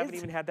 And I haven't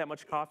even had that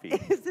much coffee.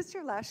 Is this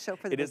your last show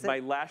for the visit? It is my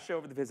last show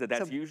for the visit.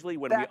 That's So usually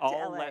when we back to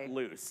all LA. let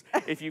loose.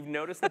 If you've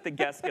noticed that the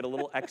guests get a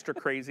little extra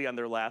crazy on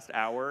their last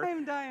hour,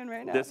 I'm dying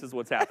right now. this is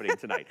what's happening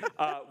tonight.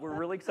 We're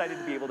really excited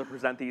to be able to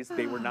present these.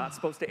 They were not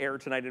supposed to air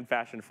tonight in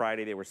Fashion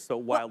Friday. They were so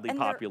wildly and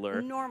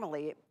popular.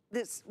 Normally,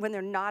 when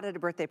they're not at a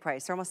birthday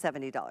price, they're almost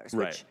 $70,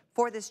 Right. which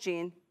for this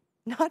jean,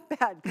 not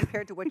bad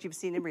compared to what you've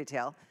seen in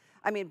retail.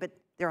 I mean, but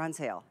they're on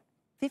sale.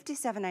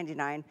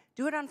 $57.99.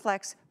 Do it on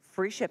Flex,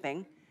 free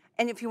shipping.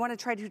 And if you want to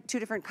try two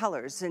different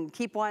colors and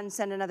keep one,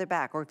 send another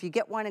back. Or if you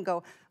get one and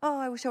go, oh,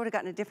 I wish I would have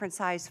gotten a different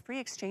size, free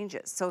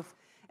exchanges. So,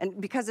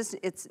 and because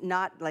it's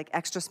not like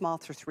extra small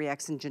through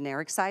 3X in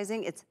generic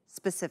sizing, it's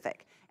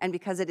specific. And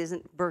because it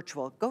isn't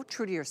virtual, go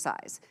true to your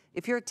size.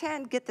 If you're a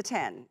 10, get the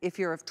 10. If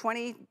you're a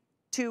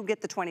 22, get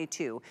the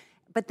 22.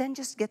 But then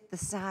just get the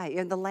size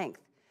and the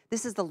length.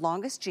 This is the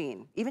longest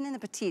jean, even in the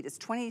petite. It's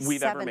 27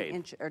 we've ever made.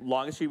 inch.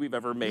 Longest jean we've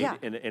ever made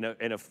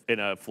in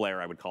a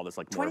flare. I would call this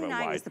like more of a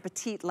 29 wide. is the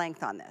petite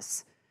length on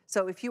this.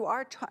 So if you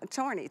are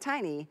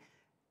tiny,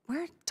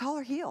 wear a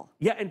taller heel.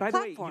 Yeah, and by the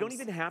way, you don't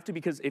Platforms. even have to,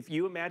 because if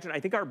you imagine, I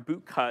think our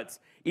boot cuts,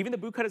 even the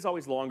boot cut is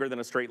always longer than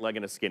a straight leg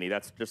and a skinny.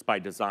 That's just by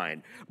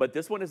design. But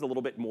this one is a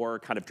little bit more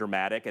kind of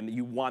dramatic, and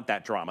you want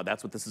that drama.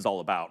 That's what this is all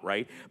about,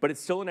 right? But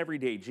it's still an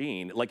everyday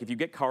jean. Like if you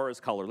get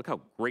Cara's color, look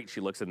how great she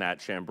looks in that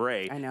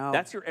chambray. I know.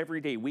 That's your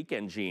everyday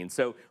weekend jean.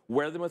 So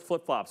wear them with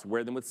flip-flops,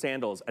 wear them with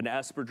sandals, an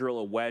espadrille,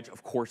 a wedge.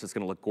 Of course, it's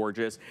going to look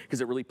gorgeous because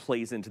it really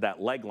plays into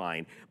that leg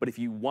line. But if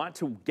you want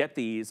to get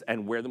these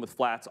and wear them with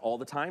flats all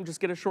the time,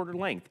 just get a shorter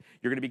length.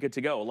 You're going to be good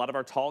to go. A lot of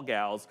our tall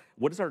gals,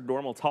 what is our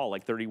normal tall?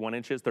 Like 31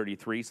 inches,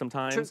 33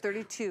 sometimes? True,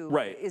 32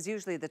 Right. is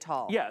usually the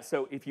tall. Yeah,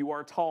 so if you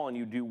are tall and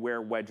you do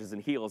wear wedges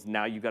and heels,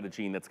 now you've got a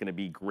jean that's going to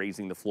be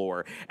grazing the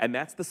floor. And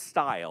that's the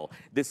style.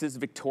 This is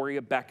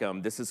Victoria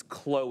Beckham. This is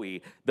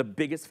Chloe, the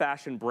biggest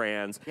fashion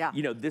brands. Yeah.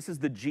 You know, this is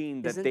the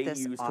jean that Isn't they this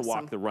use to awesome?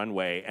 walk the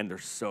runway, and they're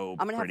so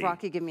I'm going to have pretty.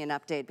 Rocky give me an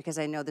update because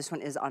I know this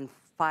one is on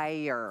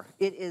fire.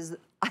 It is,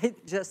 I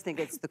just think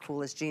it's the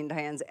coolest jean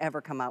Diane's ever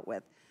come out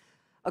with.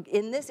 Okay,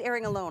 in this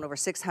airing alone, over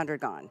 600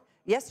 gone.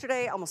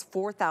 Yesterday, almost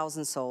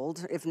 4,000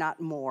 sold, if not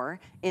more,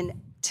 in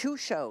 2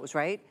 shows,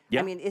 right? Yeah.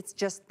 I mean, it's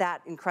just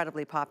that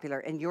incredibly popular,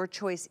 and your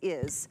choice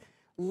is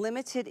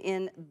limited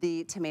in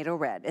the tomato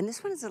red. And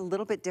this one is a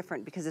little bit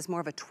different because it's more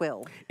of a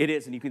twill. It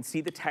is, and you can see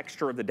the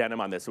texture of the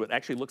denim on this. So it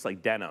actually looks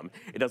like denim.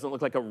 It doesn't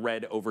look like a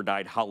red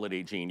overdyed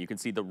holiday jean. You can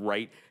see the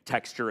right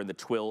texture and the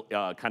twill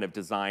kind of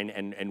design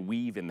and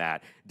weave in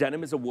that.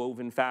 Denim is a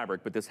woven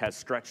fabric, but this has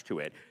stretch to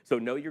it. So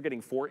know you're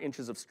getting 4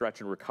 inches of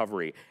stretch and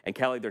recovery. And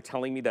Callie, they're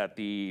telling me that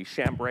the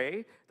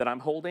chambray that I'm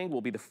holding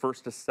will be the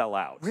first to sell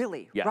out.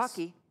 Really? Yes.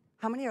 Rocky,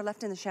 how many are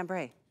left in the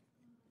chambray?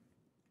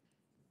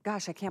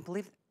 Gosh, I can't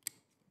believe it.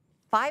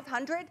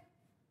 500?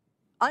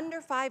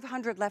 Under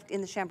 500 left in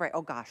the chambray.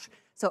 Oh gosh.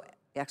 So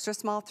extra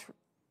small,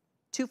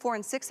 2, 4,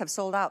 and 6 have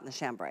sold out in the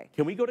chambray.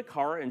 Can we go to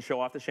Cara and show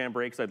off the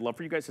chambray? Because I'd love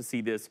for you guys to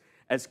see this.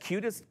 As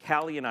cute as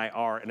Callie and I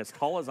are, and as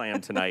tall as I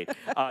am tonight,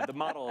 the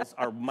models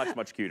are much,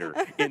 much cuter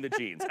in the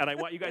jeans. And I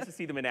want you guys to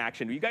see them in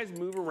action. You guys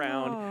move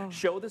around,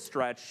 show the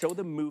stretch, show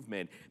the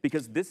movement,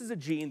 because this is a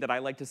jean that I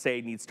like to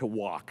say needs to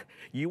walk.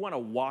 You want to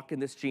walk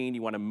in this jean,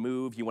 you want to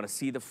move, you want to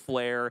see the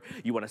flare,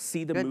 you want to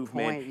see the Good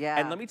movement. point, yeah.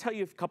 And let me tell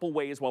you a couple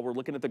ways while we're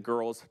looking at the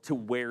girls to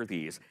wear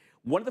these.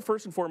 One of the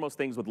first and foremost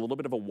things with a little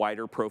bit of a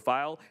wider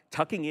profile,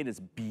 tucking in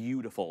is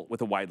beautiful with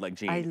a wide leg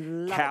jean. I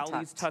love it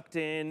Callie's tucked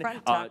in.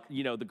 Front tuck.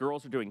 You know, the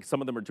girls are doing, some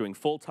of them are doing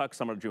full tuck,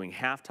 some are doing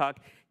half tuck.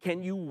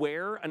 Can you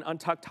wear an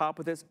untucked top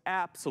with this?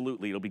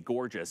 Absolutely, it'll be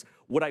gorgeous.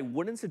 What I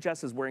wouldn't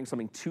suggest is wearing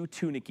something too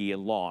tunicky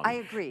and long. I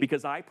agree.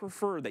 Because I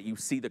prefer that you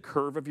see the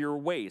curve of your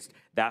waist.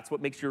 That's what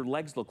makes your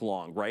legs look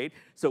long, right?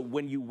 So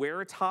when you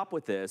wear a top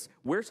with this,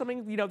 wear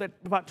something, you know, that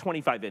about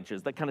 25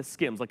 inches, that kind of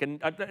skims, like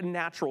a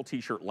natural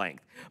t-shirt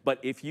length. But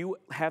if you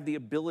have the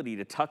ability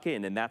to tuck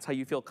in and that's how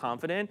you feel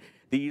confident,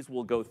 These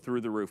will go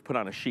through the roof. Put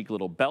on a chic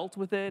little belt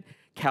with it.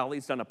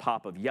 Callie's done a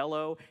pop of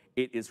yellow.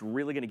 It is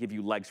really going to give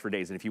you legs for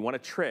days. And if you want a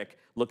trick,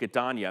 look at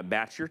Danya.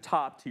 Match your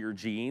top to your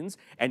jeans,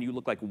 and you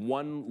look like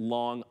one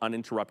long,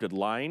 uninterrupted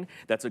line.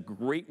 That's a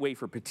great way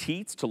for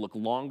petites to look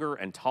longer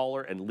and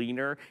taller and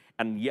leaner.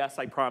 And yes,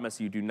 I promise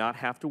you do not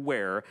have to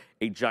wear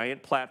a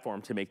giant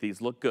platform to make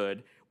these look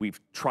good. We've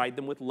tried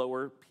them with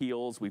lower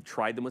heels. We've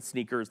tried them with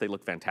sneakers. They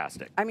look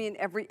fantastic. I mean,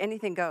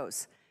 anything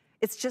goes.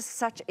 It's just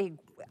such a,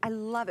 I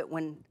love it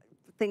when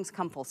things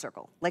come full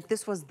circle. Like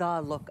this was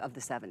the look of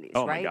the 70s,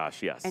 Oh right? my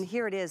gosh, yes. And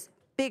here it is,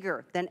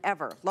 bigger than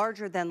ever,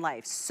 larger than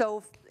life,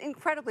 so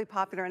incredibly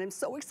popular, and I'm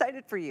so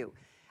excited for you.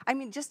 I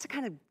mean, just to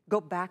kind of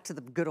go back to the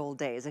good old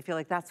days, I feel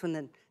like that's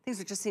when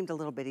things just seemed a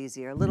little bit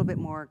easier, a little bit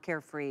more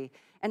carefree,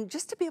 and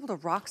just to be able to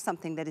rock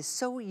something that is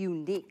so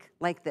unique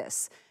like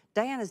this.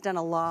 Diane has done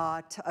a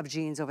lot of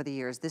jeans over the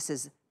years. This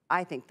is,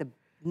 I think,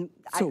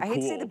 I hate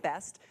to say the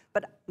best,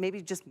 but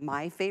maybe just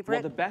my favorite.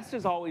 Well, the best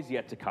is always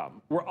yet to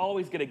come. We're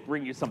always going to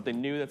bring you something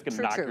new that's going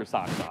to knock your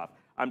socks off.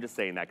 I'm just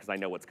saying that because I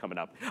know what's coming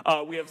up.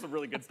 We have some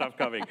really good stuff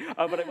coming.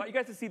 But I want you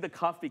guys to see the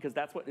cuff because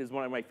that's what is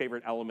one of my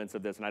favorite elements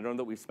of this, and I don't know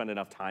that we've spent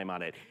enough time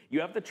on it.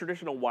 You have the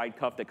traditional wide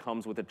cuff that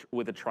comes with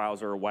a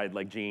trouser or a wide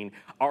leg jean.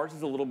 Ours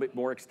is a little bit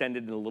more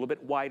extended and a little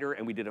bit wider,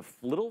 and we did a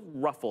little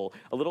ruffle,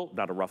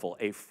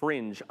 a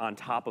fringe on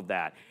top of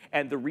that.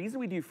 And the reason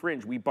we do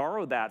fringe, we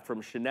borrow that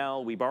from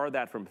Chanel, we borrow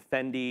that from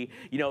Fendi.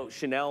 You know,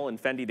 Chanel and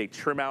Fendi, they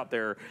trim out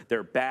their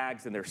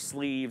bags and their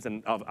sleeves,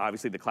 and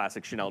obviously the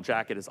classic Chanel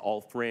jacket is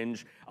all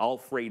fringe, all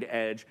frayed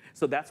edge.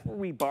 So that's where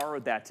we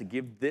borrowed that to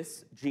give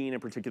this jean in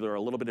particular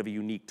a little bit of a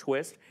unique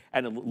twist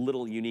and a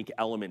little unique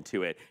element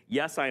to it.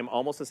 Yes, I am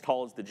almost as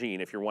tall as the jean,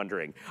 if you're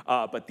wondering,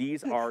 but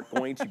these are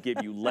going to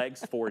give you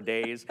legs for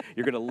days.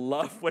 You're gonna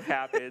love what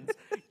happens.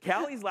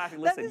 Callie's laughing.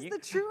 Listen, that is the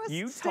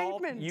truest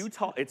statement.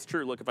 It's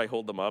true. Look, if I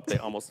hold them up, they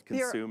almost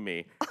consume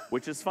me,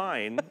 which is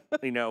fine.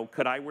 You know,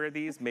 could I wear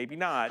these? Maybe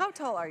not. How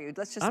tall are you?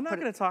 Let's just. I'm not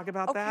going to talk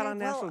about that on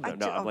national.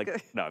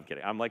 No, I'm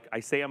kidding. I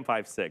say I'm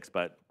 5'6",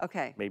 but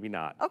maybe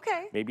not. Okay.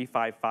 Maybe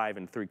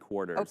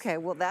 5'5"3/4. Okay,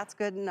 well that's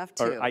good enough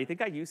too. Or I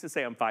think I used to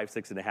say I'm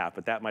 5'6½",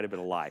 but that might have been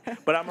a lie.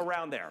 But I'm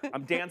around there.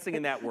 I'm dancing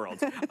in that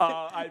world.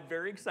 I'm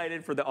very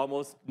excited for the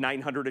almost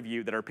 900 of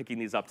you that are picking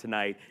these up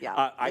tonight.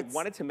 Yeah, I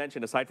wanted to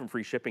mention, aside from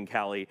free shipping,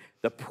 Callie,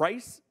 the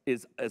price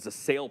is a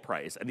sale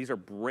price, and these are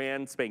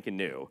brand spanking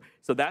new.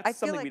 So that's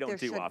something we don't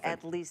do often. I feel like there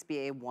should at least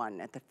be a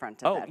 1 at the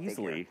front of that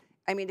easily. figure.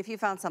 I mean, if you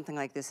found something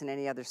like this in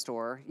any other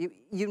store,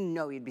 you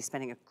know you'd be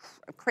spending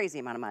a crazy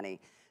amount of money.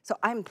 So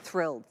I'm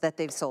thrilled that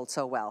they've sold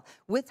so well.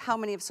 With how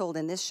many have sold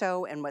in this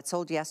show and what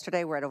sold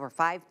yesterday, we're at over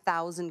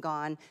 5,000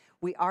 gone.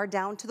 We are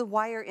down to the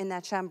wire in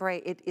that chambray.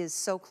 It is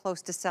so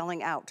close to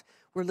selling out.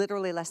 We're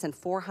literally less than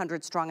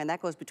 400 strong, and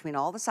that goes between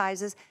all the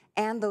sizes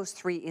and those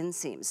 3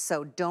 inseams.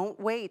 So don't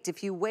wait.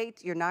 If you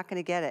wait, you're not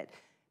gonna get it.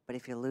 But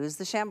if you lose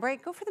the chambray,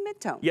 go for the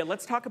mid-tone. Yeah,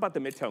 let's talk about the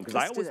mid-tone, because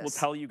I always will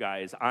tell you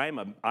guys,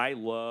 I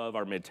love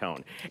our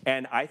mid-tone.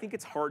 And I think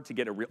it's hard to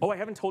get a real, I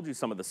haven't told you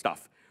some of the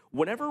stuff.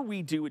 Whenever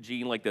we do a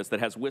jean like this that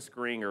has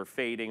whiskering or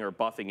fading or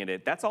buffing in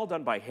it, that's all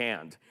done by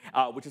hand,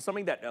 which is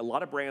something that a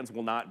lot of brands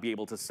will not be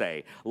able to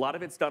say. A lot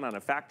of it's done on a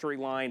factory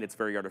line. It's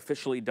very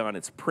artificially done.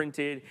 It's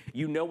printed.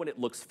 You know when it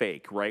looks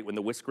fake, right? When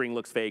the whiskering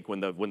looks fake, when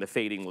the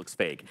fading looks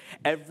fake.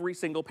 Every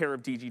single pair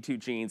of DG2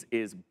 jeans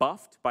is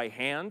buffed by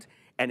hand.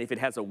 And if it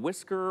has a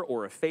whisker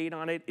or a fade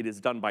on it, it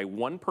is done by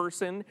one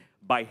person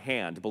by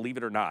hand, believe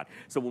it or not.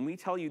 So when we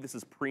tell you this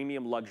is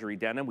premium luxury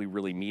denim, we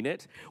really mean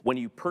it. When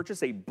you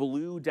purchase a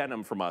blue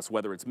denim from us,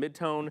 whether it's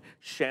mid-tone,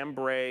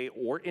 chambray,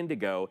 or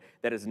indigo,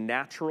 that is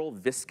natural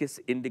viscous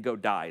indigo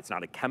dye. It's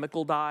not a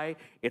chemical dye.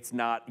 It's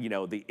not, you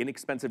know, the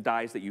inexpensive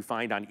dyes that you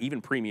find on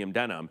even premium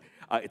denim.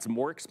 It's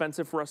more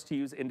expensive for us to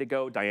use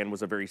indigo. Diane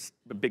was a very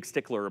big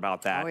stickler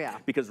about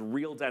that because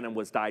real denim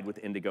was dyed with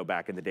indigo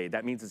back in the day.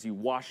 That means as you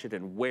wash it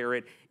and wear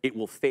it, it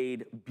will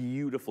fade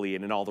beautifully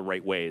and in all the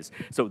right ways.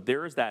 So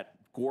there's that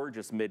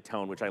gorgeous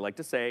mid-tone, which I like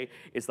to say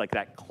is like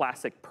that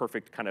classic,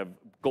 perfect kind of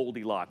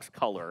Goldilocks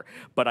color.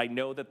 But I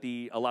know that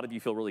a lot of you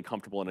feel really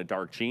comfortable in a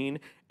dark jean,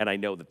 and I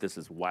know that this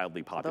is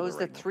wildly popular. Those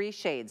are the 3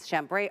 shades.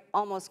 Chambray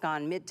almost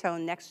gone,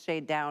 mid-tone, next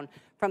shade down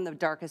from the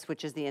darkest,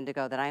 which is the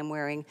indigo that I'm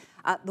wearing.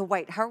 The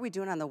white, how are we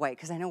doing on the white?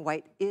 Because I know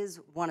white is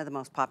one of the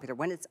most popular.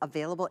 When it's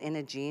available in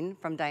a jean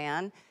from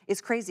Diane,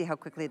 it's crazy how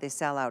quickly they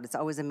sell out. It's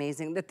always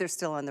amazing that they're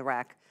still on the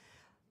rack.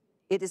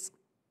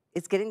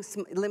 It's getting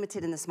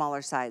limited in the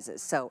smaller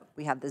sizes. So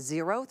we have the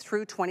 0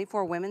 through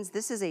 24 women's.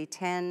 This is a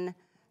 10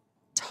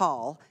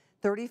 tall,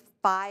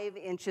 35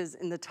 inches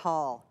in the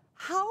tall.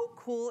 How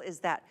cool is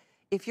that?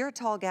 If you're a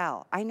tall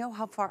gal, I know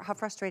how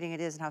frustrating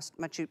it is and how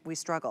much we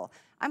struggle.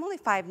 I'm only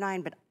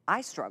 5'9", but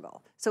I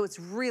struggle. So it's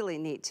really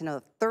neat to know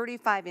the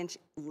 35-inch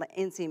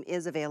inseam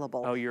is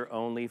available. Oh, you're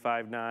only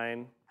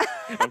 5'9"?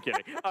 I'm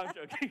kidding. I'm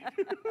joking.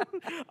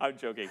 I'm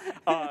joking.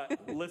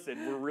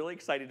 Listen, we're really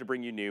excited to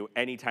bring you new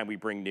anytime we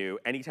bring new,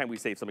 anytime we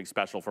save something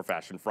special for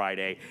Fashion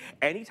Friday,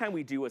 anytime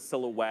we do a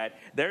silhouette.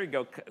 There you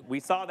go. We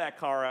saw that,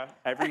 Cara.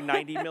 Every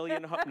 90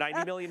 million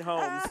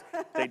homes,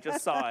 they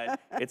just saw it.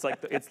 It's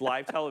like it's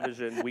live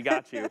television. We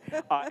got you.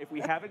 If we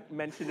haven't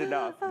mentioned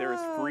enough, there is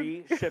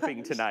free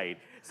shipping tonight.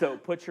 So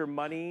put your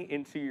money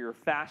into your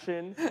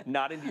fashion,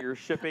 not into your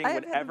shipping.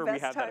 Whenever we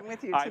have that,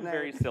 I'm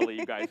very silly,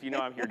 you guys. You know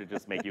I'm here to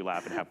just make you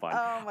laugh and have fun.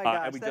 Oh my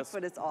gosh, that's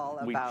what it's all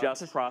about. We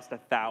just crossed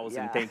 1,000.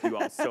 Yeah. Thank you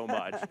all so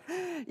much.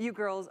 You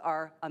girls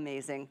are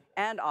amazing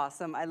and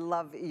awesome. I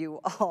love you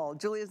all.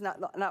 Julia's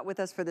not with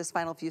us for this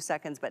final few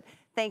seconds, but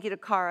thank you to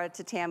Cara,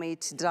 to Tammy,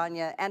 to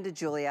Danya, and to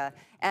Julia,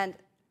 and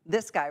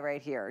this guy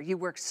right here. You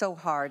work so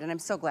hard, and I'm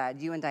so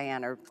glad you and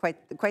Diane are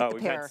quite the pair.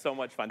 We've had so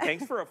much fun.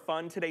 Thanks for a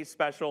fun today's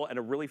special and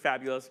a really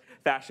fabulous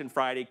Fashion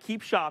Friday.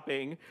 Keep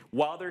shopping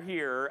while they're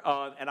here,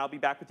 and I'll be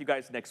back with you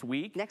guys next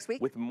week. Next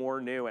week? With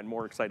more new and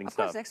more exciting stuff.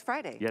 Of course, next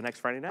Friday. Yeah, next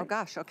Friday night. Oh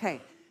gosh, okay.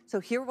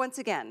 So here once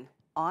again,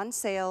 on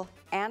sale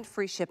and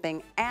free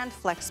shipping and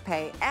flex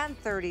pay and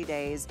 30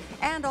 days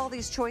and all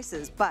these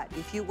choices. But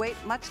if you wait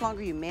much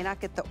longer, you may not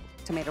get the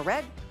tomato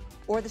red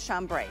or the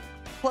chambray.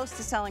 Close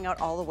to selling out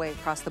all the way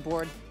across the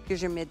board.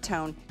 Here's your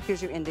mid-tone,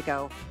 here's your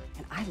indigo,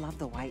 and I love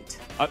the white.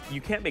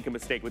 You can't make a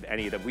mistake with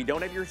any of them. We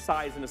don't have your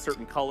size in a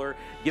certain color.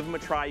 Give them a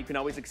try. You can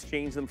always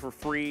exchange them for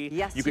free.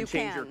 Yes, you can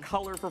change your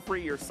color for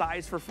free, your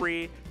size for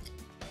free.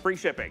 Free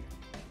shipping.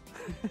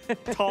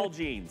 Tall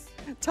jeans.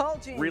 Tall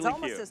jeans, really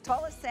almost cute. As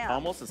tall as Sam.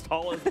 Almost as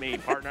tall as me,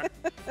 partner.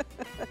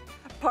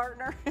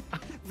 Partner.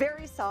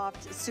 Very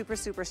soft, super,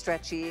 super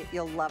stretchy.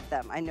 You'll love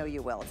them. I know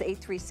you will.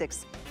 It's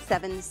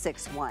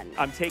 836-761.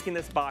 I'm taking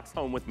this box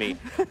home with me.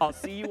 I'll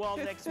see you all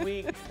next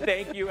week.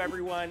 Thank you,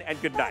 everyone, and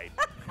good night.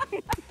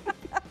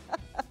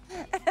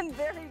 And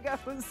there he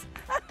goes.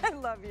 I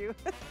love you.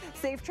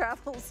 Safe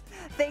travels.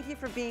 Thank you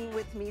for being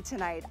with me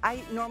tonight.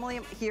 I normally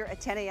am here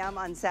at 10 a.m.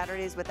 on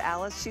Saturdays with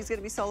Alice. She's going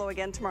to be solo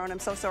again tomorrow, and I'm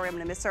so sorry I'm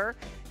going to miss her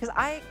because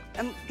I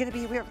am going to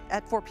be here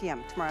at 4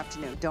 p.m. tomorrow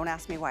afternoon. Don't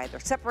ask me why. They're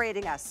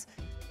separating us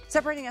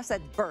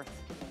at birth.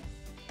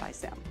 Bye,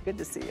 Sam. Good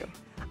to see you.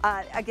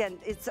 Again,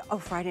 it's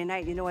Friday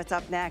night. You know what's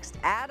up next?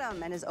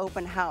 Adam and his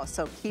open house.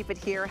 So keep it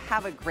here.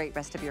 Have a great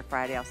rest of your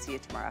Friday. I'll see you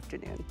tomorrow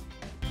afternoon.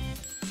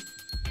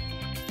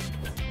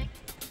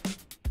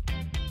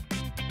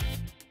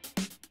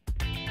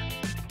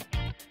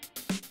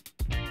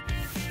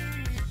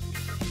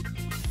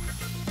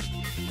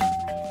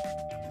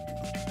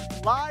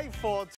 Live for